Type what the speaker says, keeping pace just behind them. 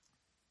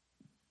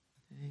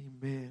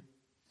Amen.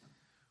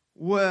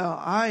 Well,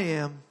 I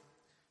am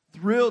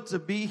thrilled to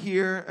be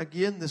here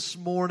again this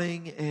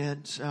morning,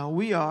 and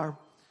we are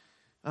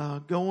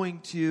going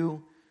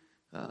to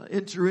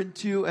enter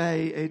into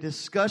a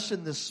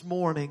discussion this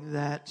morning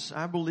that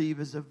I believe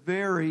is a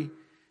very,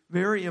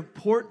 very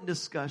important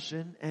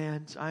discussion,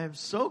 and I am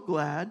so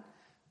glad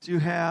to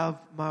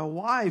have my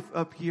wife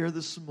up here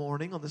this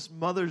morning on this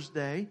Mother's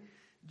Day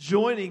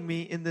joining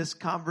me in this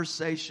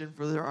conversation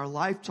for our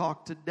Life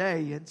Talk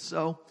today. And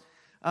so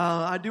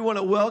I do want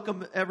to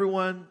welcome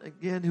everyone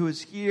again who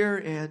is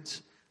here,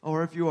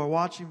 or if you are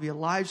watching via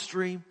live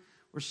stream,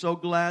 we're so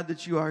glad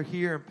that you are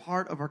here and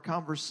part of our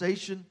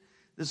conversation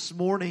this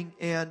morning.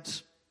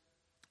 And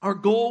our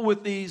goal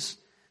with these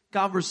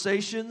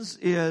conversations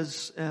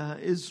is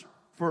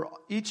for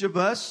each of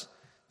us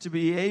to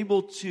be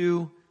able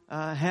to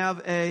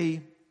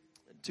be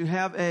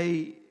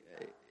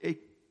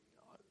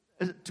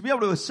able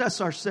to assess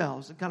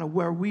ourselves and kind of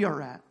where we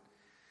are at.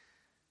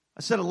 I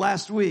said it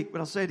last week, but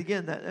I'll say it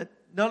again, that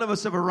none of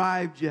us have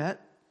arrived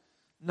yet.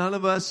 None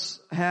of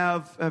us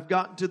have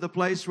gotten to the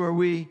place where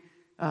we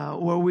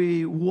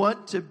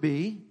want to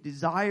be,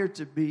 desire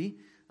to be.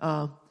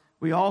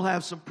 We all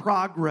have some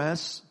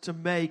progress to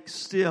make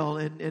still,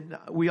 and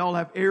we all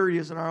have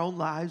areas in our own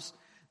lives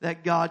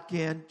that God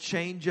can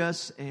change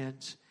us and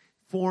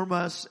form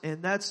us,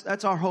 and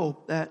that's our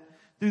hope, that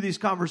through these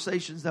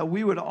conversations that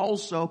we would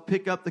also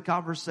pick up the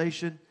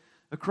conversation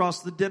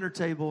across the dinner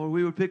table, or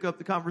we would pick up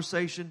the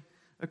conversation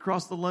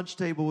across the lunch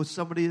table with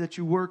somebody that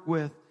you work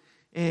with,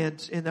 and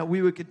that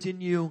we would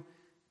continue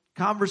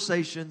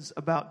conversations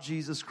about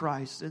Jesus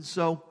Christ. And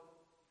so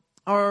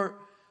our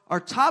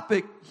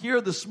topic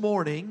here this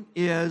morning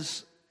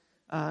is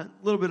a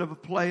little bit of a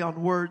play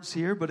on words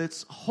here, but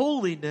it's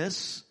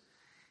holiness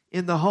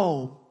in the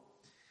home.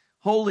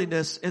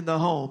 Holiness in the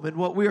home. And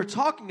what we are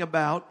talking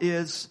about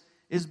is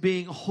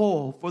being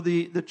whole for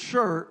the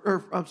church,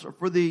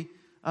 for the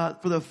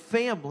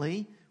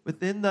family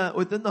within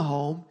the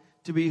home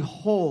to be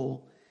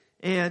whole.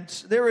 And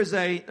there's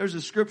a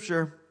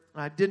scripture.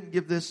 I didn't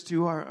give this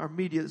to our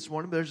media this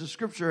morning, but there's a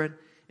scripture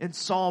in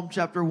Psalm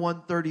chapter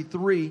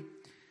 133.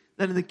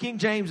 That in the King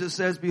James it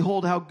says,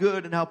 "Behold how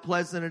good and how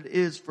pleasant it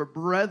is for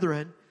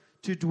brethren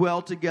to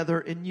dwell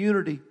together in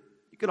unity."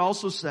 You could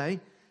also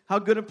say, how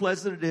good and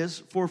pleasant it is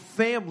for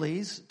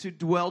families to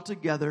dwell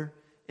together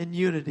in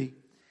unity.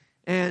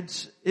 And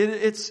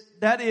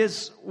that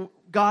is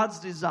God's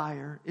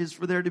desire, is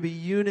for there to be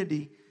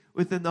unity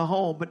within the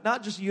home, but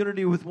not just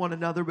unity with one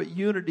another, but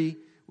unity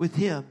with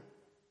Him.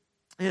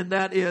 And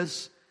that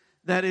is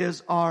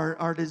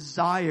our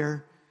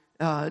desire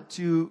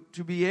to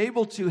be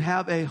able to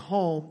have a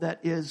home that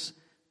is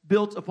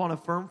built upon a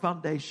firm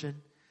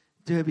foundation,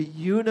 to be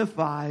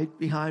unified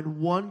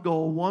behind one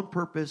goal, one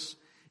purpose,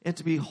 and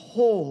to be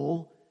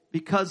whole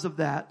because of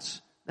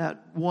that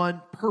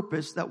one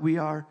purpose that we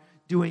are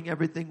doing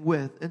everything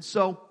with. And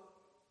so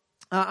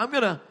I'm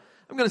gonna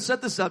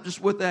set this up just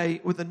with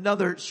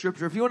another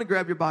scripture. If you want to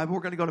grab your Bible,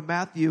 we're going to go to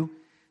Matthew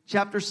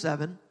chapter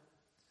 7.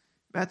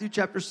 Matthew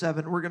chapter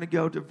 7, we're going to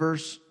go to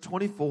verse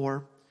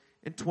 24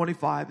 and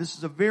 25. This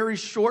is a very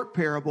short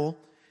parable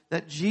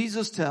that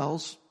Jesus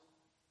tells,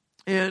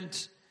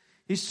 and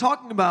He's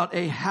talking about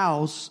a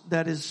house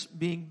that is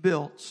being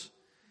built.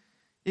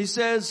 He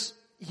says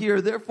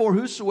here, "Therefore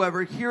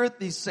whosoever heareth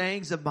these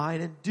sayings of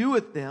mine and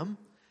doeth them,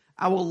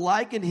 I will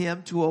liken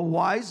him to a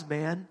wise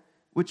man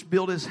which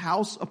built his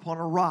house upon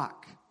a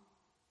rock.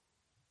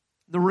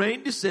 The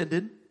rain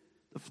descended,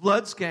 the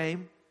floods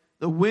came,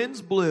 the winds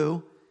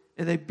blew,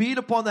 and they beat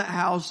upon that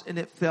house, and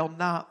it fell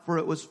not, for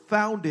it was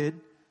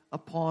founded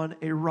upon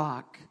a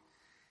rock."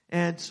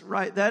 And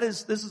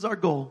this is our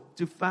goal,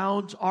 to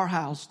found our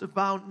house, to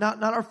found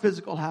not our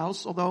physical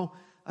house, although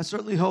I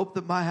certainly hope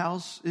that my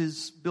house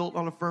is built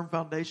on a firm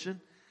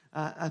foundation.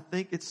 I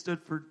think it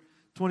stood for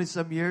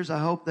 20-some years. I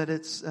hope that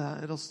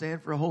it'll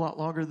stand for a whole lot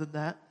longer than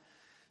that.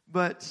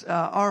 But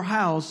our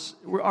house,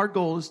 our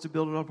goal is to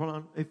build it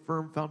upon a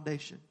firm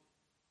foundation.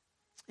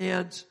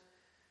 And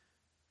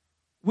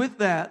with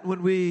that,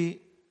 when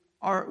we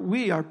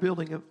are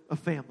building a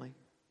family.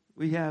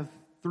 We have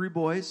 3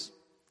 boys,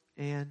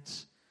 and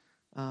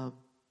could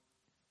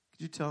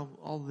you tell them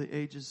all the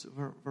ages of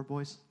our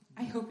boys?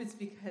 I hope it's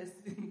because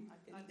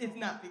it's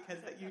not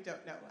because that you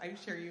don't know. I'm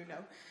sure you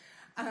know.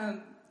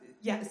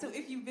 So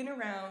if you've been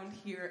around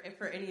here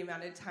for any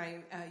amount of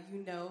time, you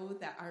know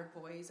that our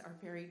boys are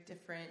very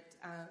different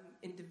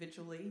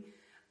individually.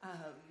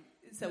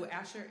 So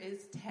Asher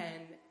is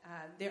 10.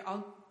 They're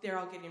all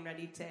getting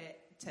ready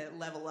to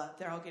level up.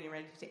 They're all getting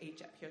ready to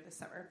age up here this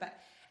summer. But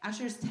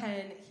Asher's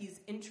 10. He's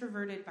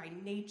introverted by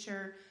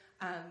nature.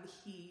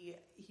 He's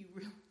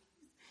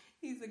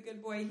a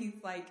good boy.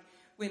 He's like,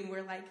 when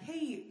we're like,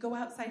 "Hey, go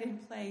outside and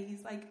play,"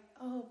 he's like,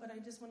 "Oh, but I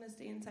just want to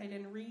stay inside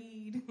and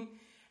read."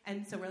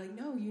 And so we're like,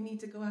 "No, you need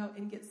to go out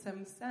and get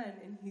some sun."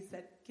 And he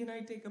said, "Can I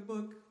take a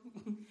book?"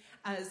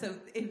 So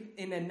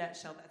in a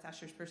nutshell, that's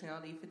Asher's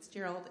personality.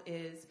 Fitzgerald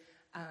is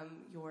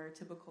your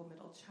typical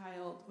middle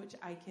child, which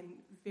I can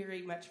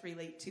very much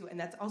relate to, and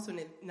that's also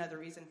another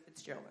reason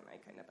Fitzgerald and I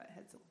kind of butt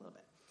heads a little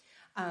bit.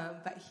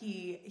 But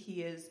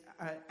he is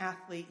an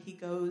athlete. He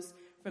goes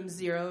from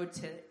 0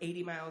 to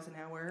 80 miles an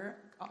hour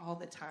all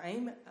the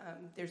time.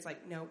 There's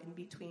like no in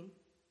between.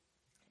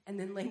 And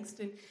then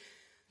Langston,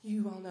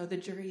 you all know the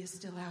jury is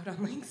still out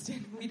on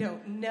Langston. We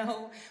don't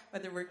know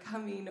whether we're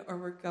coming or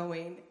we're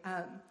going.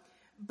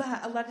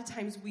 But a lot of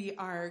times we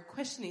are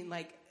questioning,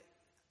 like,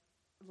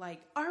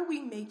 are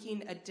we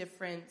making a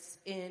difference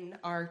in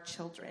our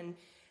children?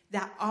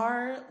 That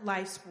our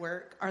life's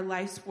work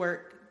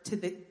to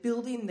the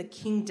building the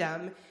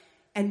kingdom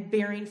and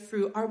bearing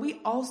fruit, are we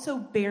also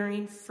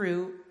bearing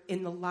fruit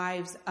in the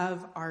lives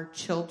of our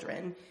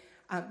children?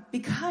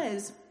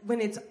 Because when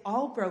it's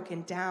all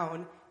broken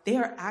down, they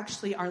are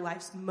actually our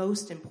life's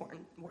most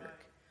important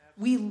work.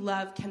 We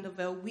love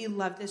Kendallville. We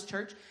love this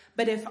church.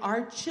 But if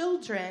our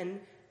children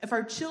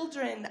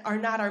are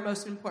not our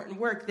most important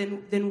work,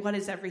 then what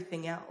is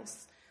everything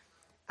else?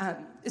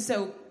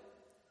 So,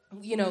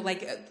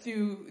 like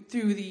through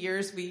the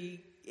years,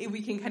 we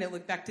can kind of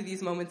look back to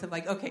these moments of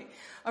like, okay,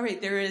 all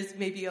right, there is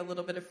maybe a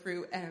little bit of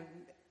fruit.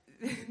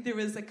 There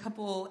was a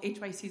couple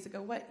HYCs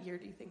ago. What year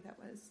do you think that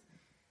was?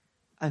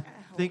 I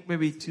think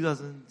maybe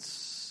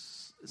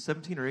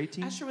 2017 or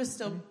 18. Asher was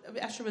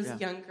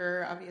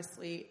younger,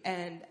 obviously,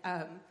 and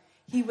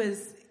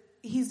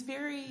he's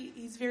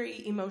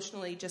very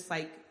emotionally just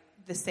like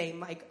the same.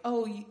 Like,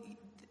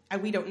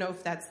 we don't know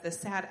if that's the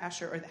sad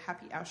Asher or the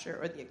happy Asher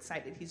or the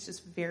excited. He's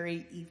just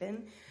very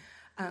even.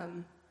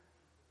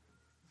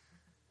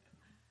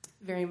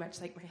 Very much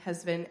like my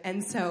husband.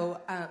 And so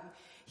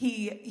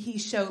he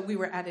showed, we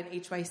were at an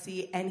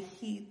HYC, and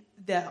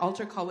the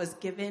altar call was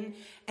given,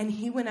 and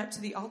he went up to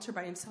the altar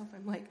by himself.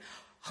 I'm like,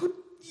 oh,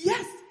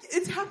 yes,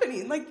 it's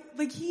happening.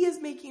 Like he is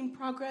making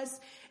progress,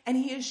 and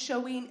he is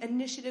showing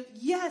initiative.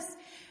 Yes.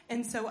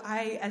 And so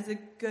I, as a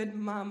good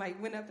mom, I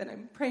went up and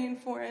I'm praying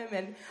for him,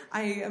 and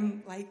I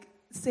am like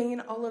saying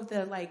all of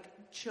the like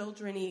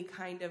children-y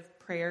kind of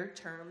prayer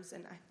terms,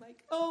 and I'm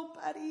like, oh,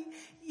 buddy,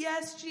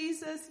 yes,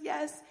 Jesus,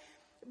 yes.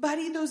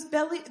 Buddy, those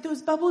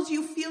bubbles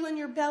you feel in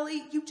your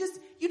belly, you just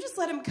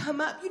let them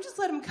come up. You just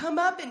let them come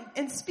up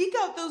and speak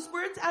out those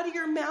words out of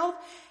your mouth.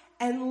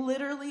 And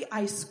literally,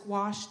 I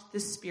squashed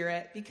the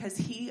spirit, because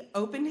he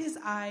opened his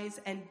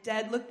eyes and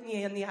dead looked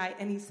me in the eye,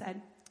 and he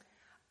said,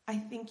 I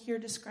think you're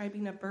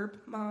describing a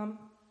burp, Mom.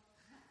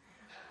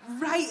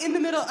 Right in the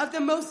middle of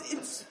the most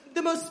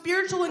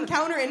spiritual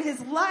encounter in his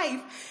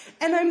life.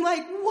 And I'm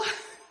like, what?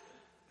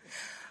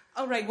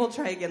 All right, we'll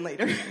try again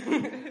later.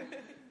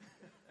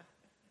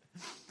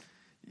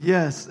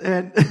 Yes,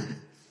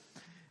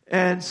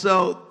 and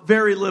so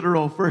very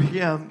literal for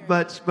him,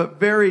 but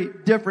very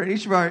different.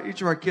 Each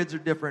of our kids are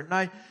different.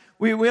 And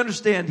we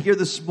understand here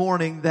this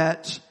morning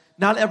that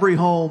not every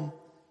home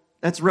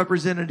that's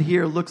represented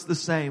here looks the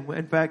same.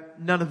 In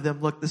fact, none of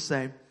them look the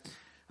same.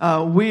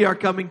 We are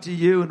coming to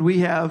you, and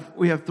we have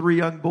 3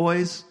 young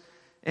boys,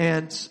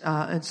 and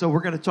so we're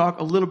going to talk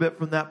a little bit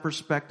from that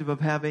perspective of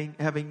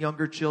having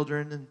younger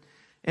children,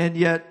 and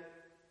yet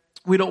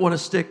we don't want to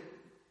stick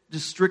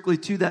just strictly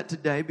to that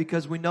today,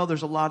 because we know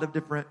there's a lot of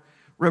different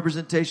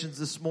representations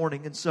this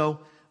morning. And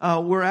so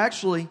we're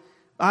actually,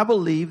 I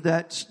believe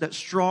that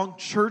strong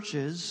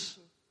churches,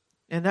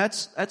 and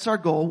that's our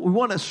goal. We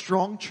want a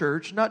strong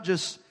church, not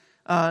just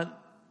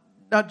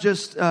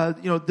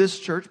this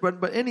church,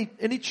 but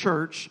any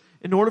church,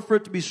 in order for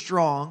it to be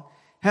strong,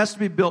 has to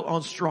be built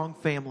on strong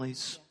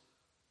families.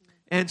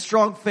 And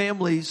strong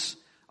families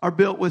are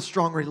built with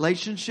strong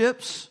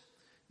relationships.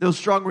 Those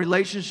strong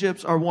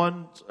relationships are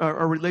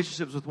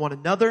relationships with one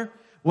another,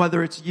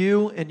 whether it's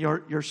you and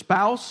your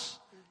spouse,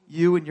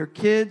 you and your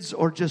kids,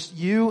 or just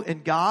you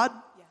and God.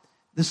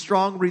 The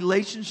strong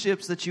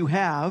relationships that you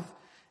have,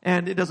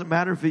 and it doesn't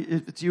matter if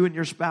it's you and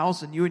your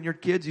spouse and you and your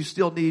kids, you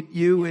still need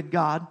you and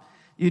God.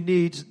 You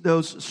need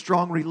those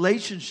strong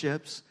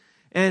relationships,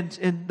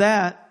 and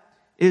that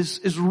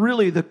is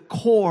really the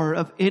core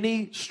of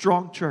any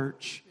strong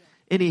church.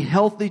 Any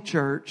healthy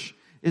church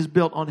is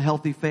built on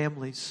healthy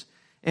families.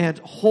 And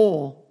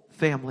whole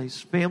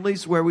families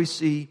where we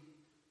see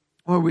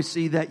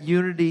that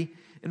unity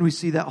and we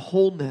see that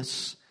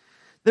wholeness.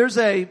 There's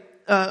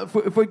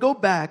if we go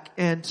back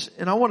and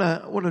I want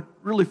to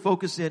really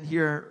focus in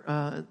here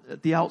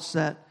at the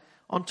outset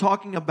on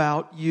talking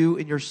about you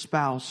and your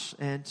spouse,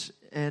 and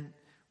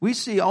we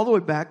see all the way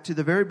back to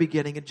the very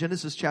beginning in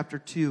Genesis chapter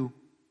 2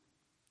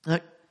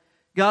 that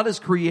God is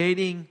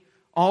creating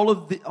all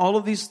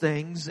of these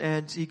things,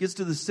 and He gets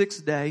to the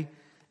 6th day.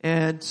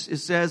 And it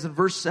says in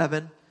verse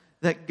 7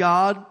 that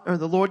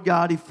the Lord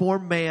God, He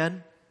formed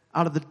man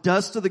out of the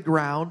dust of the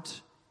ground.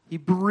 He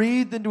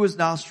breathed into his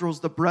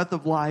nostrils the breath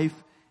of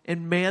life,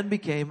 and man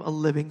became a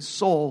living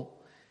soul.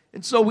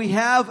 And so we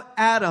have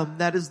Adam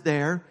that is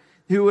there,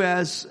 who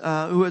has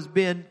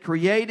been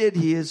created.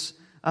 He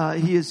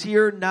is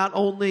here not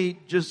only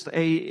just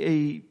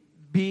a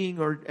being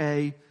or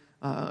a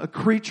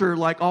creature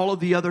like all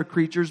of the other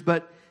creatures,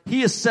 but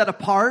he is set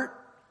apart.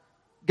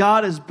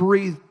 God has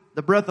breathed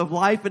the breath of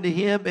life into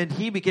him, and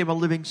he became a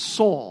living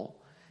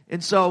soul.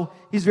 And so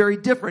he's very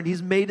different.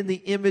 He's made in the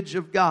image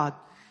of God.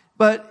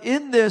 But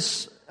in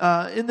this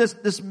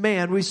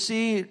man, we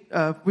see,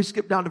 we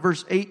skip down to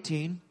verse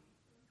 18,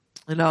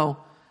 and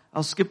I'll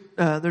skip,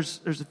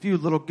 there's a few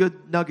little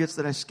good nuggets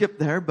that I skipped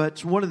there,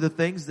 but one of the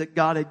things that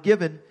God had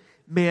given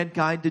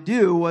mankind to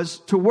do was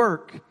to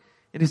work.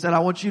 And he said, I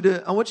want you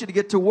to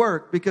get to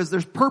work, because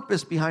there's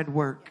purpose behind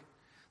work.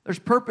 There's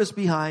purpose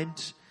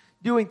behind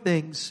doing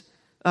things,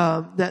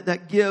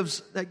 that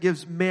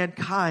gives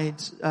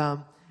mankind,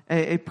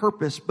 a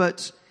purpose.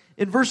 But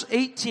in verse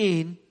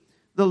 18,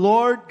 the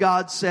Lord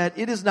God said,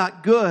 it is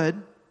not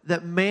good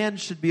that man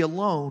should be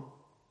alone.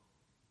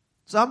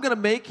 So I'm going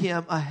to make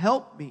him a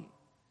helpmeet.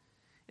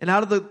 And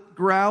out of the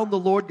ground the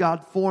Lord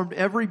God formed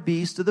every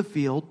beast of the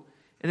field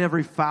and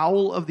every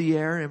fowl of the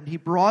air, and he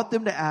brought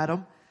them to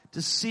Adam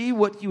to see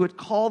what he would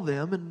call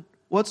them. And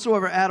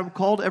whatsoever Adam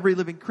called every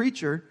living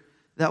creature,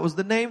 that was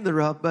the name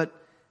thereof. But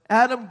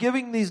Adam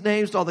giving these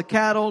names to all the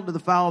cattle, to the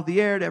fowl of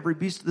the air, to every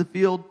beast of the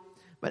field.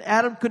 But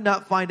Adam could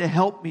not find a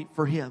helpmeet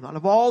for him. Out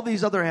of all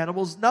these other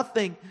animals,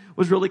 nothing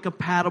was really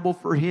compatible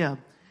for him.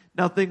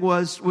 Nothing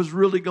was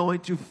really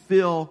going to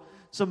fill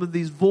some of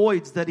these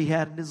voids that he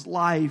had in his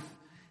life.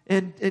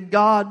 And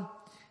God,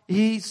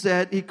 he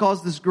said, he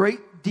caused this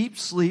great deep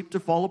sleep to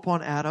fall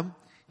upon Adam.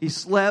 He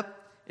slept,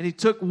 and he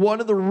took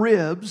one of the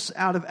ribs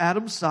out of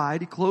Adam's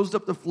side. He closed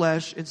up the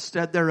flesh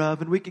instead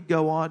thereof. And we could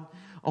go on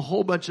a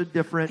whole bunch of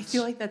different... I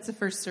feel like that's the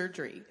first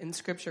surgery in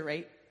Scripture,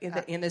 right? In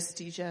the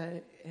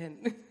anesthesia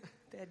and...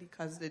 that he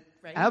caused it,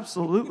 right?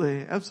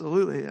 Absolutely.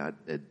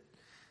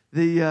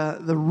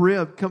 The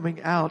rib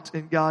coming out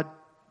and God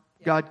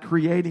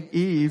creating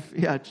Eve,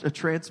 a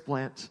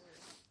transplant.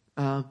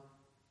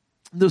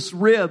 This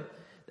rib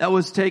that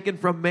was taken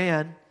from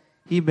man,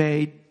 he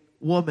made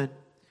woman,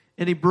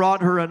 and he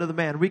brought her unto the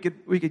man. We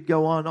could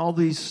go on all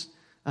these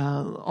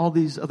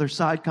other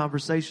side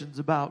conversations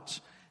about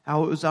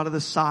how it was out of the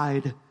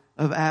side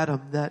of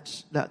Adam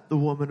that the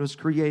woman was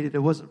created. It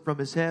wasn't from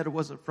his head, it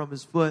wasn't from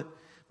his foot,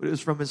 but it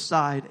was from his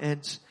side.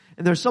 And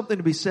there's something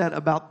to be said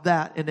about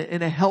that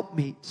in a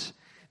helpmeet.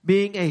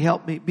 Being a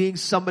helpmeet, being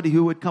somebody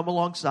who would come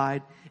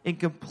alongside and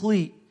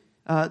complete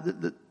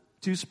the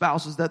two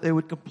spouses, that they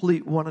would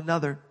complete one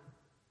another.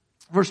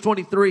 Verse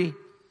 23,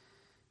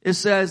 it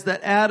says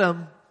that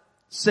Adam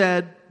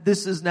said,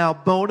 this is now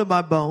bone of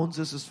my bones,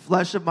 this is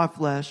flesh of my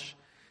flesh.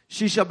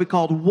 She shall be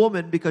called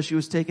woman, because she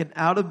was taken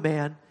out of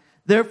man.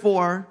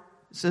 Therefore,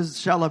 it says,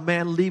 shall a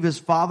man leave his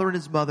father and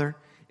his mother,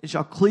 and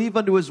shall cleave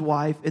unto his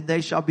wife, and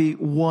they shall be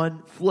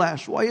one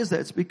flesh. Why is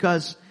that? It's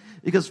because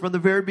from the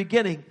very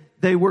beginning,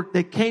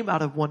 they came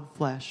out of one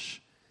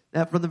flesh.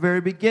 That from the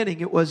very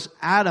beginning, it was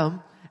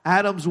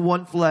Adam's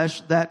one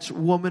flesh that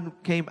woman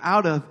came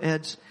out of.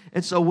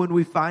 And so when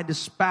we find a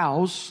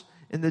spouse,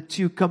 and the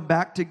two come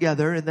back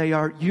together, and they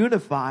are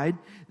unified,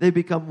 they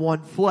become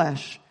one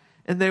flesh.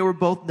 And they were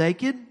both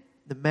naked,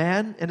 the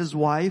man and his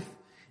wife,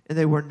 and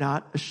they were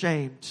not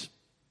ashamed.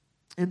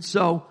 And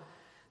so,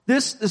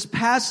 This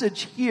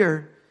passage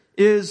here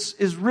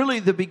is really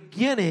the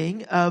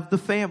beginning of the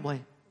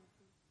family.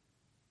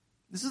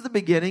 This is the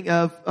beginning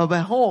of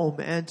a home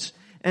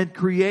and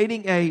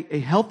creating a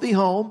healthy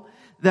home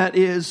that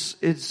is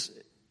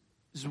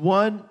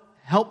one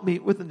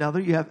helpmeet with another.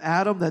 You have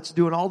Adam that's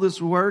doing all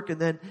this work, and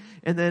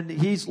then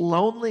he's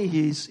lonely,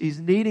 he's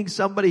needing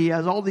somebody, he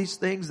has all these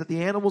things that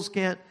the animals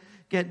can't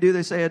do.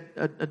 They say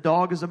a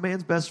dog is a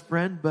man's best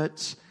friend,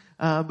 but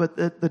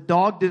the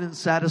dog didn't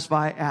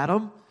satisfy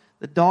Adam.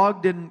 The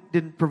dog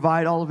didn't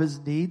provide all of his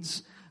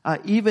needs.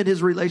 Even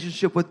his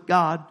relationship with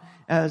God,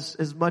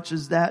 as much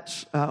as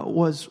that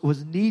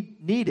was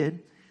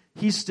needed,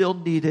 he still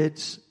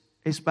needed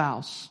a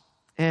spouse.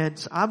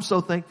 And I'm so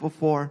thankful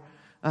for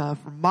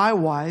my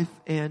wife,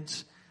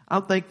 and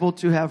I'm thankful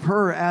to have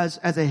her as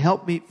a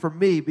helpmeet for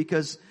me,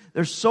 because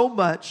there's so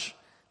much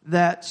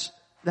that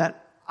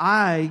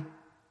I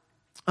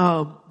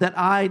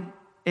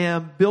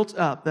am built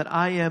up, that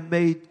I am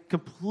made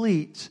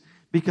complete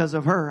because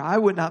of her. I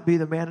would not be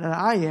the man that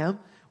I am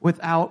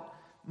without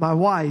my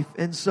wife.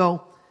 And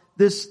so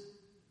this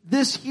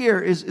here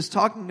is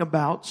talking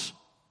about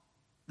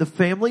the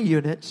family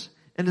unit,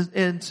 and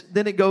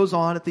then it goes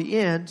on at the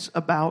end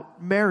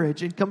about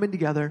marriage and coming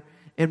together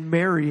and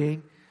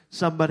marrying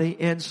somebody.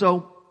 And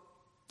so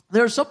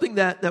there's something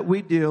that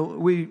we do.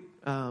 We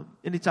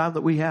anytime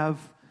that we have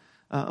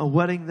a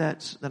wedding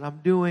that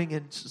I'm doing,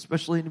 and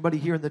especially anybody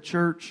here in the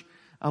church,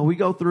 we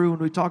go through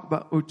and we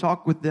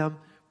talk with them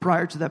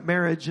prior to that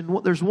marriage.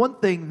 And there's one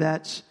thing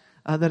that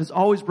is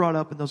always brought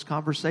up in those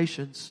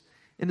conversations,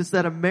 and it's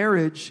that a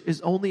marriage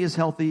is only as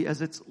healthy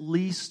as its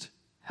least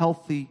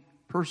healthy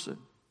person.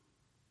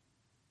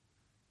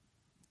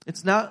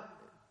 It's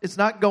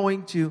not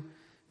going to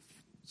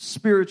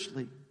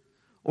spiritually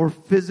or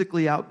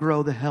physically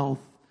outgrow the health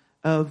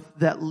of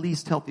that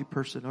least healthy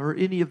person or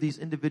any of these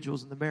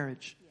individuals in the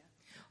marriage.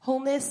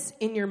 Wholeness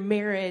in your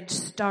marriage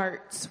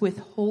starts with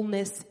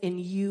wholeness in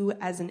you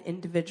as an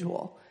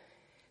individual.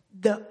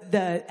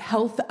 the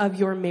health of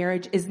your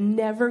marriage is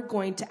never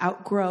going to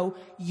outgrow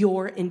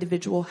your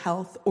individual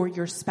health or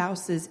your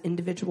spouse's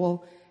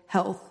individual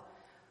health.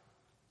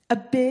 A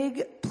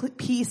big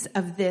piece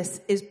of this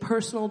is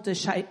personal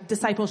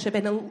discipleship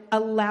and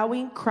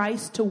allowing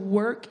Christ to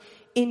work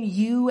in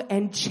you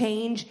and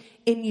change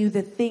in you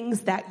the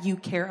things that you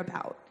care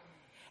about.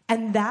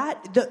 And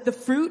that, the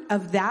fruit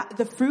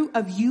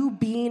of you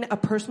being a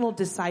personal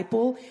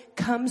disciple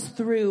comes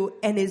through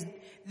and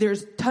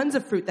there's tons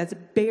of fruit that's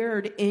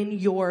bared in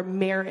your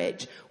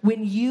marriage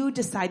when you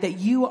decide that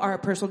you are a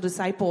personal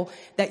disciple,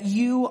 that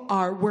you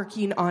are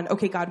working on,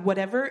 okay, God,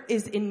 whatever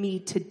is in me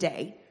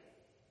today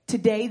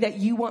that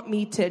you want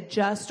me to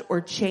adjust or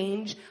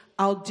change,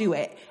 I'll do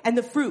it. And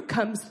the fruit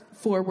comes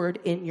forward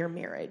in your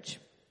marriage.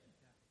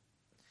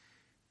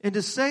 And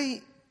to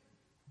say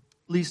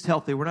least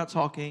healthy, we're not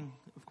talking,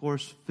 of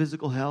course,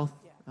 physical health.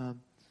 Yeah.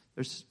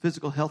 There's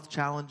physical health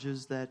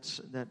challenges that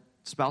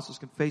spouses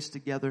can face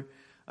together.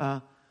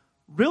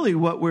 Really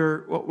what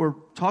we're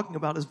talking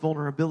about is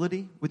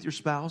vulnerability with your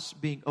spouse,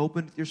 being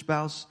open with your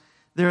spouse.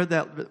 There,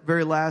 that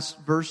very last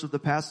verse of the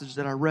passage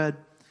that I read,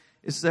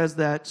 it says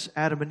that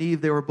Adam and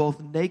Eve, they were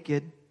both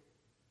naked,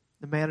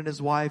 the man and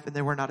his wife, and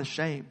they were not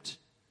ashamed.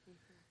 Mm-hmm.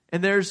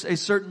 And there's a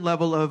certain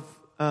level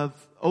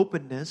of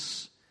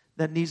openness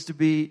that needs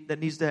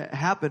to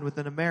happen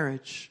within a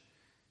marriage.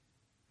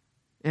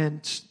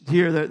 And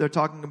here they're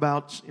talking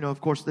about, of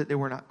course, that they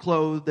were not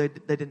clothed, they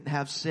didn't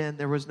have sin,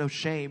 there was no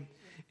shame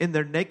in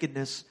their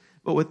nakedness.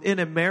 But within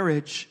a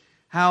marriage,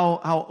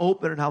 how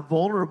open and how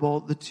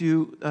vulnerable the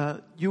two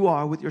you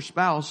are with your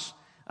spouse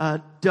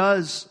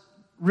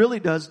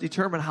really does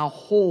determine how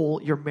whole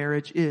your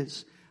marriage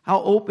is.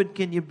 How open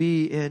can you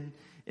be in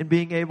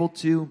being able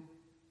to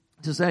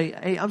say,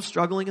 hey, I'm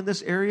struggling in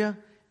this area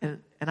and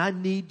I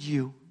need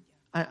you.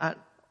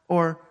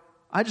 Or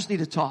I just need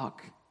to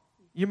talk.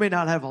 You may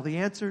not have all the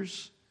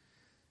answers,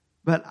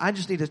 but I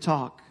just need to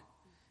talk.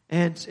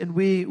 And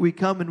we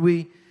come and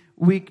we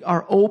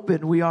are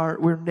open.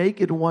 We're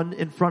naked one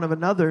in front of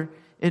another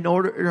in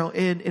order,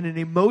 in an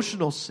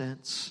emotional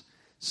sense,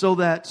 so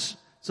that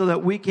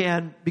we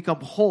can become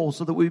whole,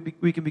 so that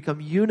we can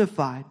become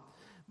unified.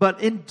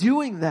 But in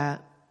doing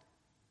that,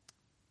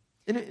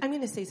 I'm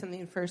going to say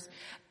something first.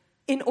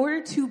 In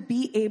order to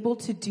be able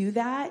to do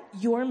that,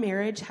 your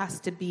marriage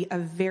has to be a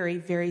very,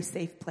 very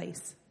safe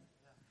place.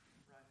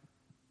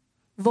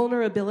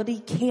 Vulnerability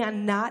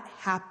cannot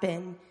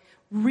happen.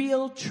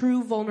 Real,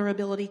 true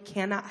vulnerability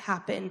cannot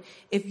happen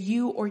if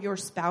you or your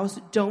spouse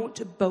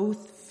don't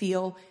both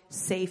feel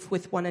safe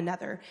with one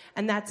another.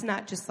 And that's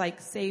not just like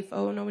safe,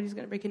 oh, nobody's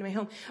going to break into my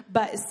home,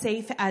 but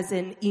safe as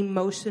in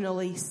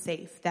emotionally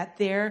safe.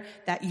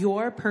 That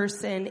your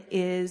person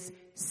is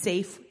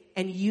safe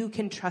and you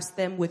can trust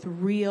them with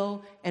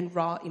real and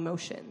raw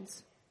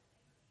emotions.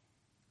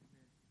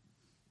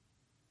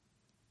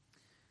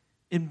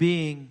 In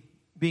being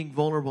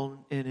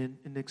vulnerable and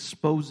in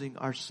exposing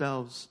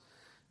ourselves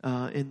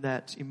in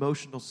that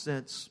emotional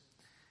sense,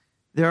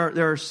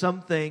 there are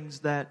some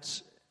things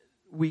that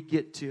we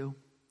get to,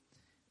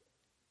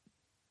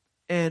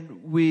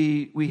 and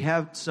we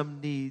have some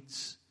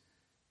needs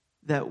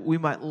that we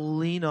might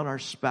lean on our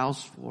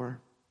spouse for,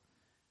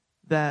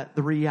 that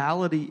the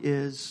reality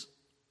is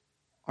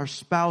our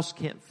spouse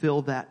can't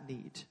fill that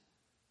need.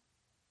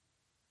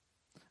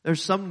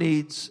 There's some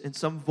needs and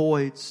some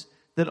voids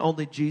that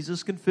only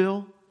Jesus can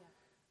fill,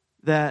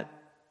 that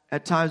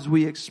at times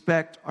we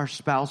expect our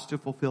spouse to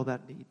fulfill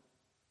that need.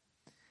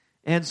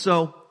 And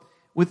so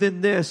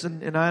within this,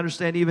 and I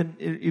understand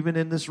even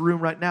in this room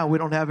right now, we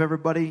don't have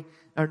everybody,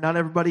 or not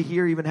everybody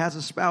here even has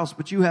a spouse,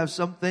 but you have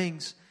some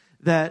things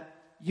that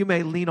you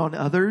may lean on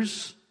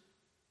others,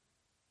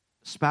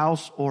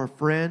 spouse or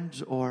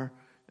friend or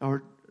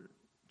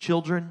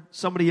children,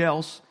 somebody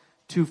else,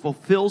 to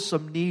fulfill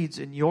some needs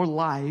in your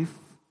life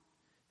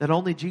that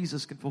only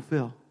Jesus can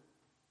fulfill.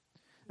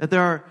 That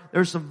there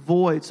are some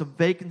voids, some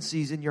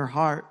vacancies in your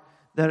heart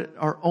that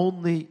are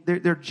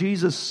they're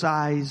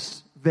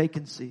Jesus-sized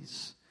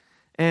vacancies.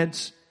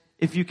 And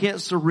if you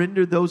can't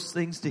surrender those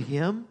things to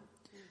Him,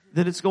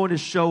 then it's going to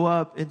show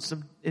up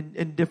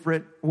in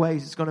different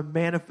ways. It's going to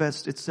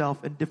manifest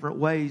itself in different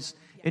ways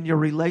in your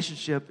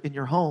relationship, in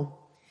your home.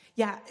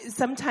 Yeah,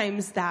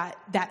 sometimes that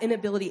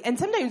inability, and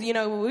sometimes,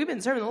 we've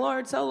been serving the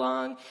Lord so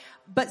long,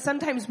 but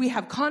sometimes we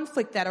have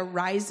conflict that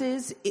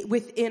arises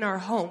within our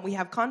home. We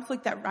have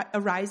conflict that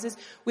arises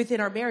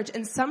within our marriage,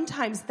 and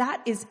sometimes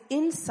that is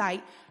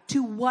insight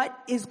to what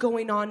is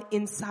going on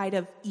inside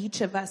of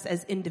each of us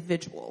as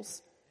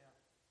individuals.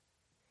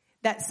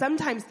 That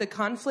sometimes the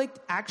conflict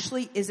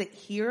actually isn't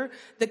here.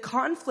 The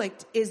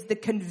conflict is the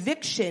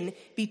conviction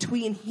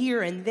between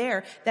here and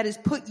there that has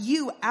put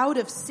you out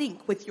of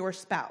sync with your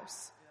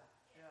spouse.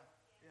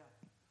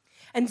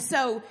 And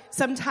so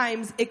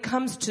sometimes it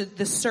comes to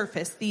the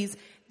surface, these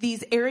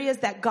these areas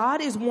that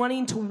God is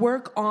wanting to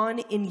work on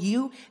in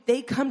you,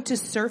 they come to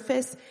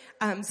surface,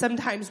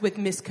 sometimes with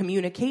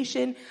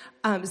miscommunication,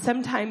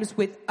 sometimes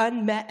with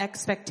unmet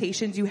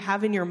expectations you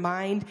have in your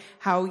mind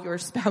how your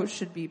spouse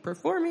should be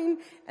performing,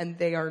 and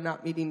they are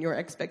not meeting your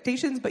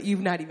expectations, but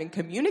you've not even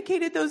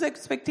communicated those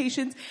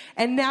expectations,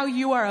 and now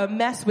you are a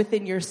mess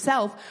within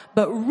yourself.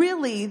 But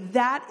really,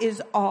 that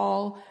is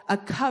all a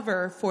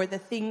cover for the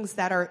things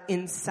that are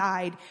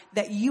inside,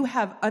 that you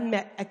have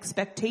unmet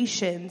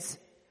expectations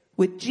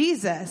with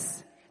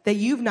Jesus that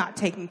you've not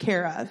taken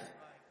care of.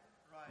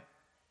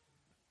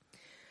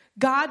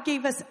 God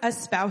gave us a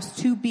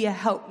spouse to be a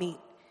helpmeet.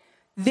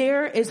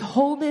 There is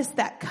wholeness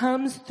that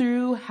comes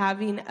through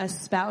having a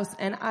spouse,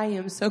 and I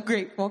am so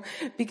grateful,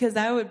 because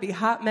I would be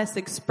hot mess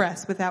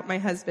express without my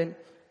husband.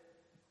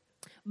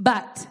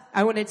 But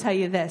I want to tell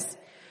you this: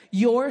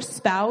 your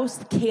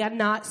spouse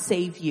cannot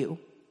save you.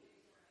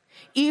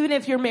 Even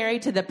if you're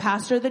married to the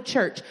pastor of the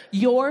church,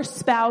 your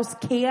spouse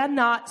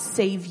cannot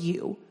save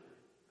you.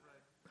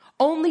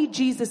 Only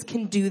Jesus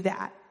can do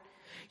that.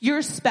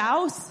 Your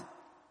spouse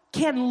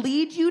can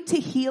lead you to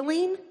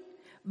healing,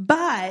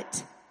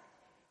 but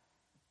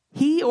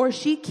he or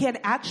she can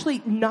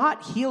actually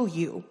not heal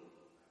you.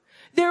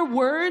 Their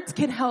words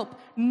can help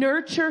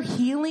nurture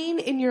healing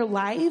in your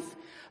life,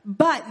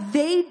 but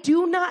they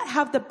do not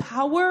have the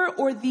power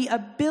or the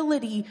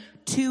ability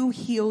to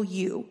heal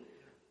you.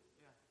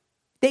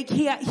 They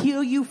can't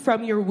heal you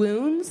from your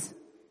wounds,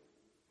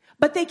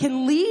 but they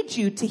can lead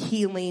you to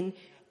healing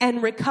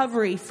and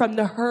recovery from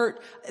the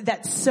hurt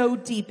that's so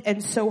deep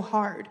and so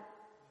hard.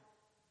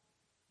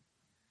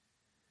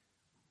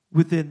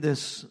 Within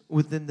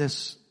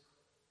this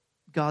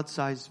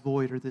God-sized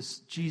void, or this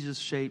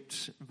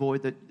Jesus-shaped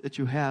void that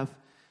you have,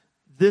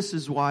 this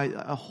is why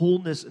a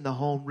wholeness in the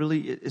home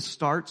really it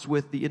starts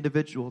with the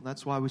individual. And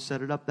that's why we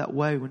set it up that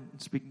way when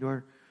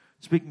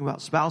speaking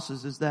about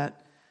spouses, is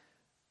that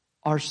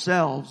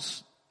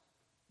ourselves,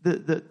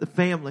 the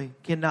family,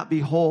 cannot be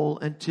whole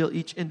until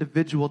each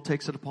individual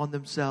takes it upon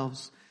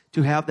themselves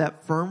to have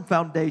that firm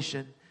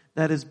foundation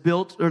that is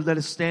built, or that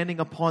is standing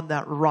upon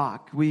that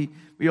rock. We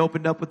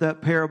opened up with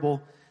that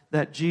parable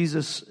that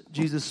Jesus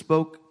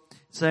spoke,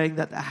 saying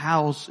that the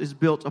house is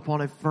built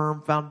upon a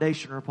firm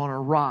foundation, or upon a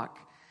rock.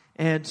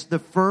 And the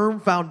firm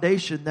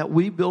foundation that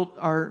we built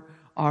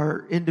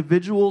our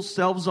individual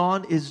selves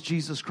on is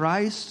Jesus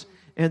Christ.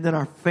 And then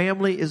our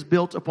family is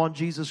built upon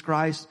Jesus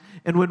Christ.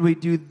 And when we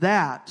do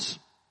that,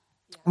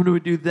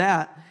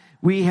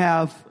 we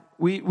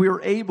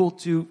are able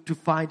to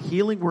find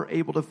healing. We're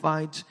able to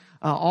find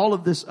all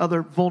of this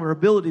other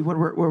vulnerability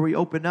where we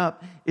open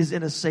up is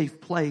in a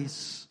safe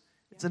place.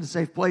 It's in a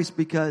safe place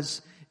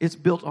because it's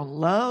built on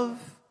love,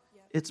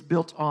 it's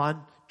built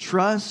on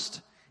trust,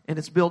 and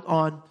it's built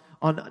on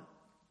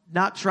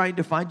not trying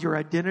to find your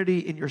identity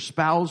in your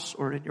spouse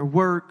or in your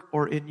work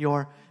or in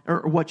or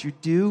what you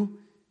do.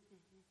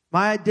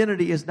 My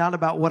identity is not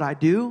about what I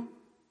do.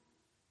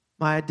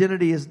 My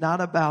identity is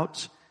not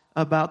about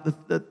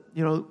the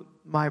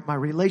my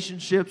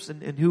relationships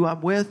and who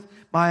I'm with.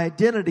 My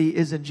identity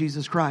is in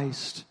Jesus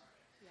Christ.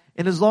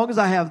 And as long as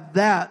I have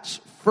that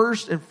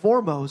first and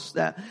foremost,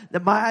 that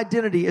my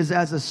identity is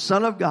as a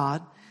son of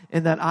God,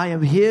 and that I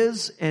am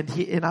His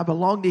and I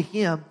belong to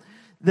Him,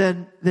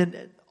 then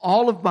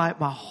all of my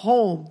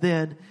home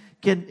then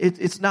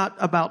it's not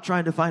about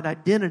trying to find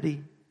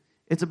identity.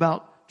 It's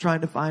about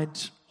trying to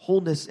find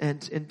wholeness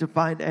and to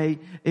find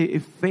a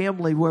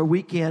family where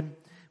we can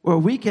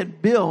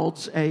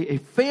build a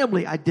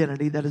family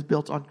identity that is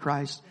built on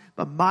Christ.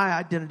 But my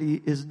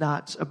identity is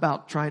not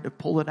about trying to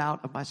pull it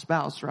out of my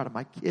spouse or out of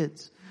my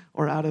kids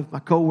or out of my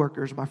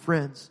coworkers, my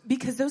friends.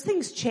 Because those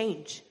things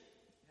change.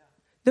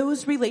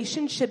 Those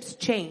relationships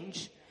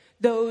change.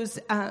 Those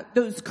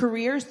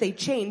careers, they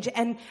change.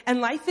 And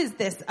life is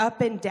this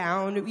up and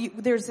down.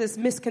 There's this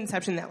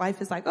misconception that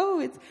life is like, oh,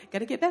 it's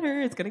gonna get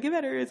better. It's gonna get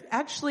better. It's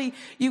actually,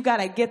 you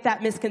gotta get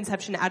that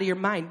misconception out of your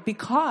mind,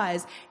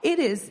 because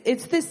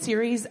it's this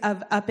series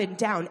of up and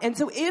down. And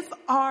so if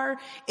our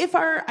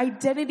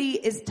identity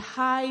is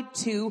tied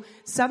to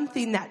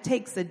something that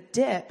takes a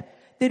dip,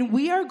 then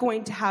we are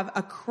going to have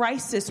a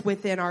crisis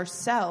within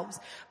ourselves.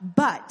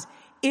 But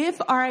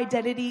if our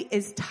identity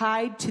is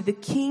tied to the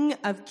King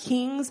of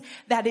Kings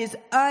that is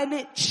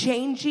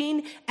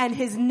unchanging and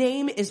His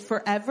name is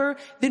forever,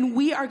 then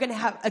we are going to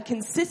have a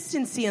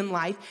consistency in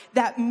life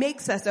that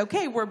makes us,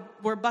 okay,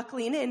 we're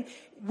buckling in.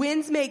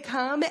 Winds may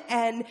come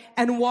and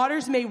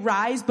waters may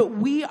rise, but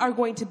we are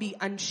going to be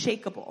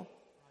unshakable.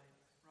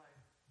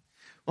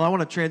 Well, I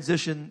want to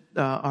transition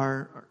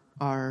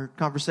our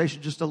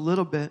conversation just a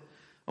little bit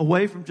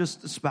away from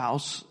just the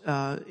spouse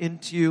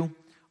into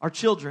our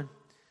children.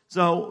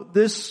 So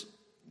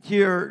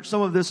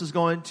some of this is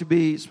going to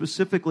be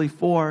specifically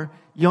for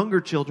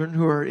younger children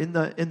who are in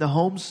the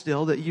home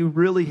still, that you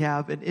really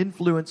have an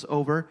influence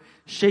over,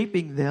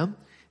 shaping them.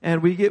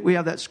 And we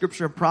have that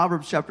scripture in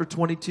Proverbs chapter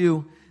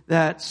 22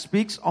 that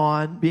speaks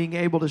on being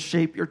able to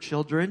shape your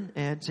children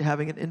and to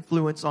having an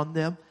influence on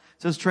them.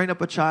 It says, train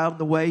up a child in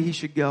the way he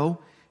should go,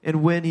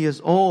 and when he is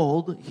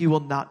old, he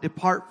will not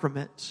depart from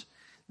it.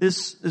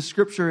 this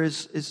scripture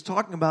is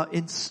talking about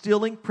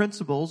instilling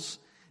principles,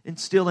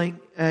 instilling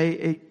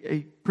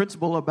a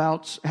principle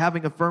about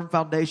having a firm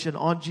foundation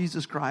on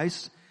Jesus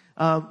Christ,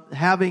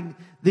 having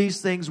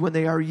these things when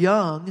they are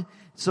young,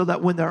 so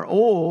that when they're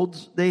old,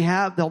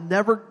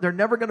 they're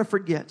never going to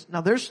forget.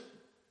 Now they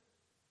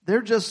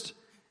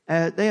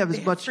have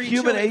as much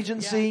human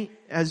agency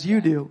as you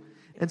do.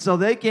 And so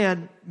they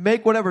can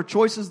make whatever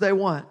choices they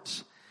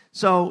want.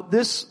 So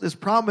this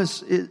promise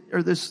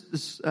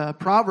this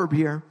proverb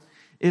here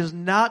is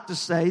not to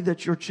say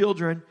that your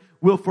children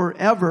will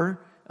forever,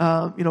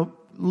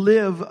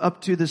 live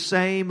up to the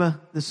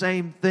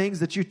same things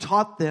that you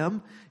taught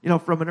them,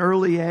 from an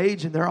early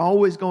age, and they're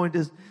always going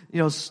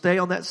to, stay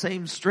on that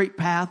same straight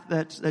path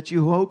that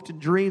you hoped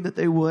and dreamed that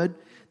they would.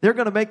 They're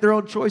going to make their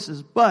own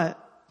choices. But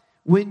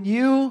when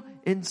you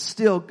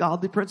instill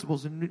godly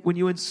principles and when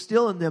you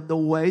instill in them the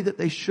way that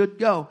they should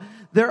go,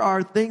 there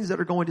are things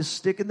that are going to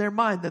stick in their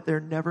mind that they're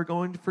never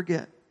going to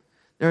forget.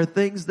 There are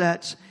things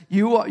that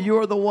you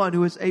are the one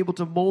who is able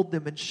to mold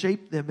them and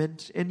shape them,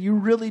 and you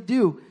really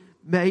do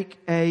make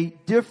a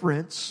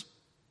difference,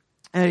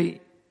 an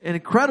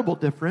incredible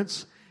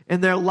difference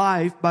in their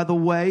life by the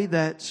way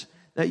that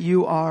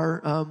you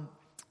are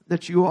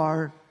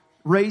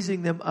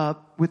raising them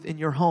up within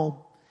your home.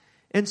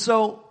 And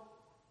so,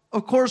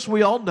 of course,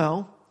 we all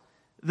know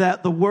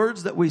that the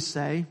words that we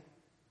say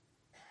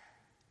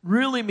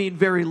really mean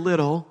very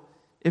little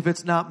if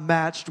it's not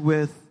matched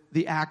with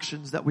the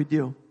actions that we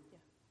do.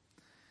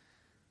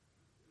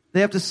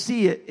 They have to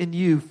see it in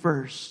you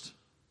first.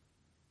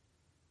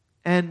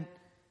 And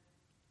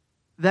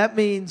that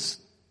means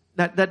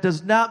that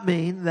does not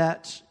mean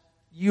that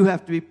you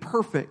have to be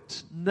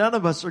perfect. None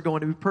of us are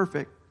going to be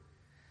perfect.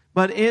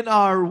 But in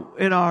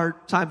our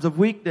times of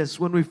weakness,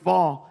 when we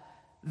fall,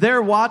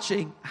 they're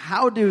watching,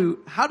 how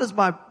does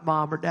my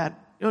mom or dad,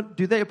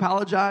 do they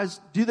apologize?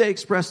 Do they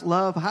express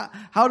love?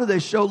 How do they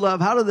show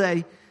love? How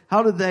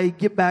do they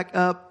get back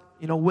up,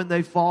 when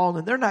they fall?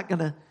 And they're not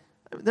gonna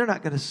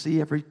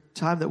see every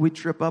time that we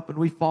trip up and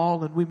we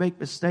fall and we make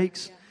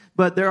mistakes. Yeah.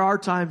 But there are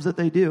times that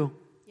they do.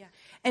 Yeah.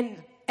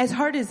 And as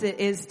hard as it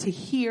is to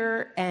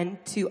hear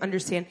and to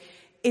understand,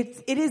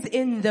 it is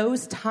in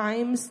those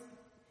times,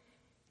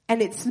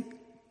 and it's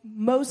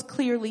most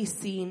clearly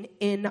seen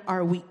in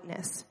our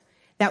weakness,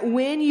 that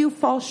when you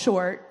fall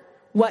short,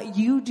 what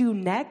you do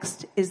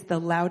next is the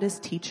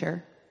loudest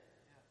teacher.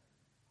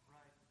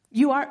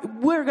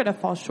 We're going to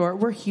fall short.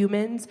 We're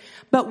humans.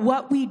 But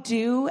what we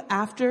do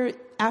after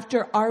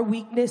our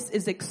weakness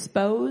is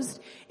exposed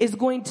is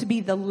going to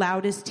be the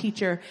loudest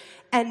teacher.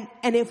 And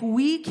if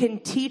we can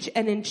teach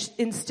and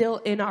instill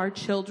in our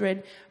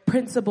children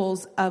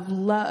principles of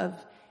love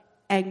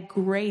and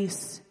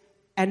grace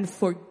and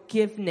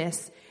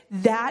forgiveness,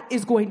 that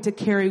is going to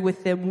carry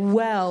with them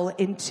well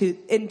into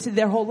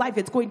their whole life.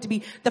 It's going to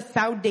be the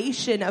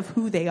foundation of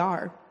who they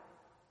are.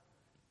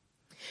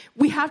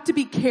 We have to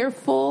be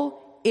careful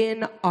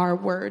in our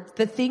words.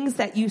 The things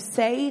that you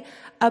say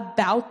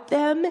about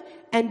them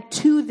and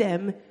to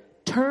them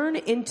turn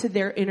into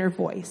their inner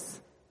voice.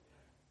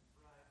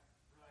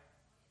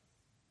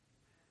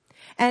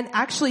 And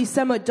actually,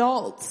 some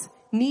adults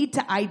need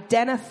to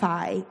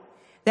identify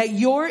that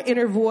your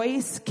inner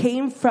voice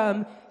came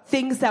from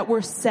things that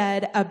were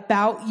said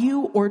about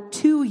you or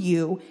to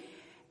you.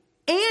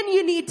 And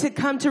you need to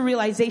come to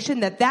realization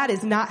that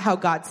is not how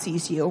God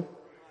sees you.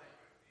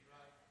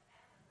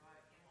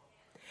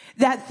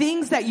 That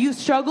things that you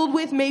struggled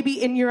with,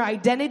 maybe in your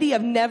identity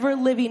of never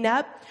living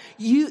up,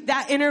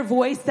 that inner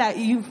voice that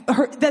you've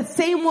heard, the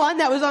same one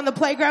that was on the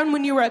playground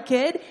when you were a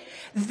kid,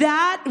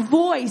 that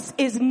voice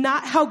is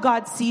not how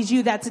God sees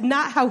you. That's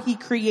not how He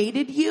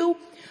created you.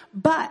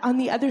 But on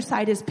the other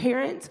side, as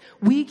parents,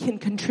 we can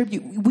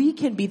contribute. We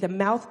can be the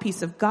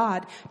mouthpiece of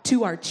God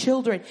to our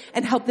children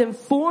and help them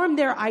form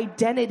their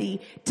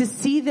identity to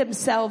see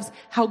themselves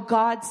how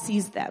God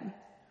sees them.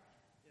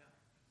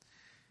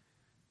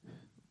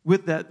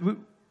 With that,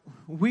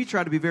 we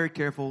try to be very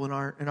careful in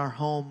our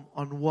home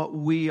on what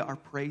we are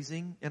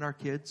praising in our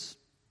kids,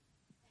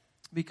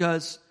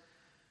 because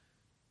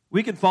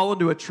we can fall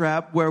into a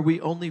trap where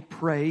we only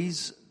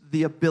praise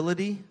the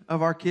ability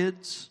of our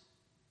kids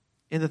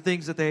in the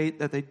things that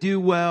they do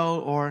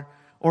well,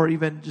 or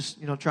even just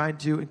trying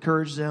to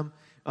encourage them,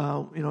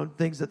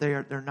 things that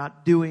they're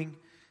not doing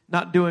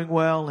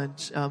well,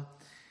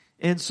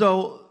 and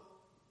so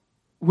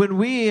when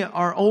we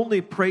are only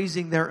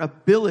praising their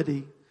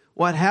ability,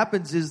 what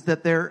happens is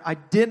that their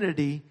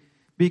identity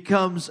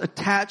becomes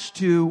attached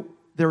to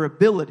their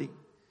ability.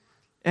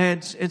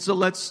 And so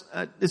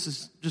this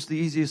is just the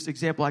easiest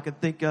example I can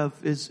think of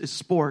is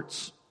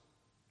sports.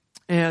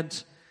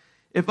 And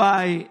if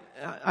I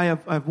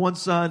have one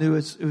son who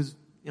is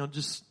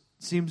just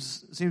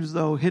seems as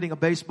though hitting a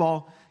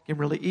baseball came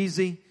really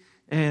easy.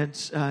 And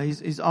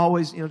he's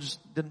always,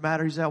 just didn't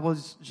matter. He's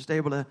always just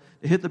able to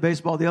hit the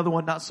baseball. The other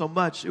one, not so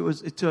much.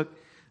 It took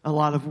a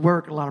lot of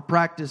work, a lot of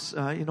practice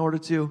in order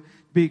to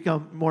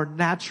become more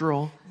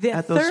natural at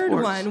those sports. The third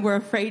one, we're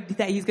afraid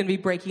that he's going to be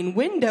breaking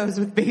windows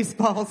with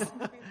baseballs.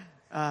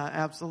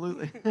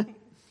 Absolutely.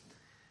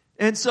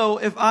 And so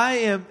if I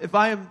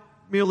am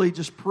merely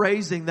just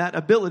praising that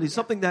ability,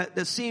 something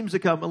that seems to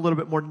come a little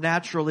bit more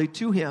naturally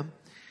to him,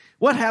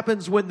 what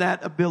happens when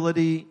that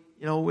ability,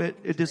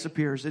 it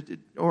disappears,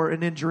 or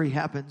an injury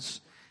happens?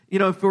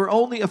 If we're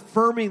only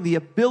affirming the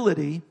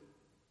ability,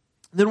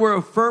 then we're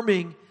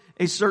affirming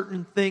a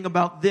certain thing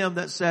about them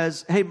that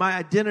says, hey, my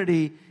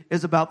identity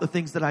is about the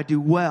things that I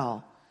do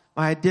well.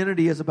 My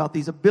identity is about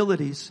these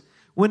abilities.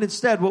 When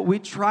instead what we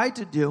try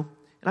to do,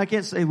 and I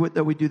can't say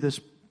that we do this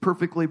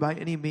perfectly by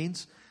any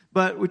means,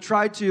 but we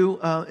try to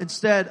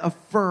instead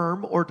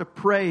affirm or to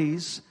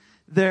praise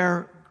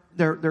their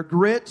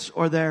grit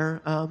or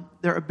their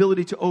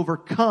ability to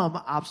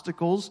overcome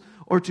obstacles,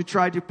 or to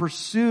try to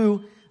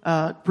pursue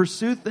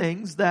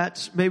things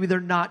that maybe they're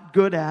not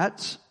good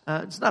at.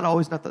 It's not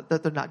always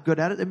that they're not good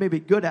at it. They may be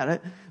good at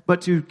it,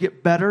 but to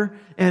get better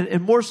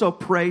and more so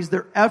praise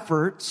their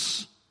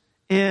efforts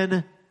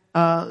in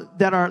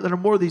that are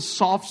more of these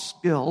soft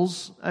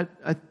skills.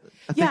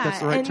 I think that's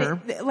the right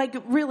term. Like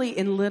really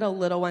in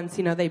little ones,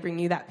 they bring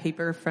you that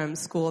paper from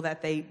school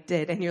that they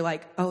did, and you're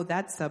like, oh,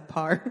 that's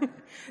subpar.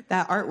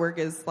 That artwork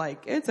is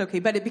like, it's okay.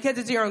 But because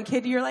it's your own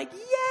kid, you're like,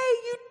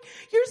 yay,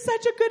 you're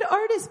such a good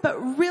artist.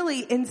 But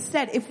really,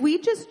 instead, if we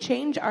just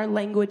change our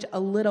language a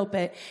little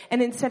bit,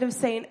 and instead of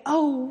saying,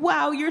 oh,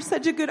 wow, you're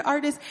such a good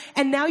artist,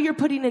 and now you're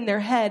putting in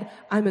their head,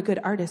 I'm a good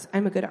artist.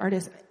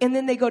 And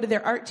then they go to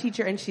their art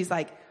teacher, and she's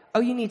like,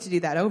 oh, you need to do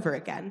that over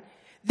again.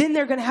 Then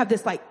they're going to have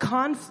this like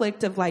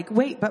conflict of like,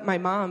 wait, but my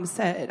mom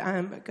said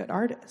I'm a good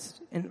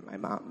artist, and my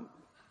mom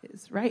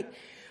is right.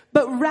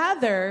 But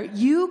rather,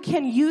 you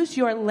can use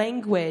your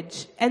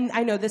language, and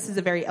I know this is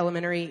a very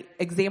elementary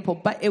example,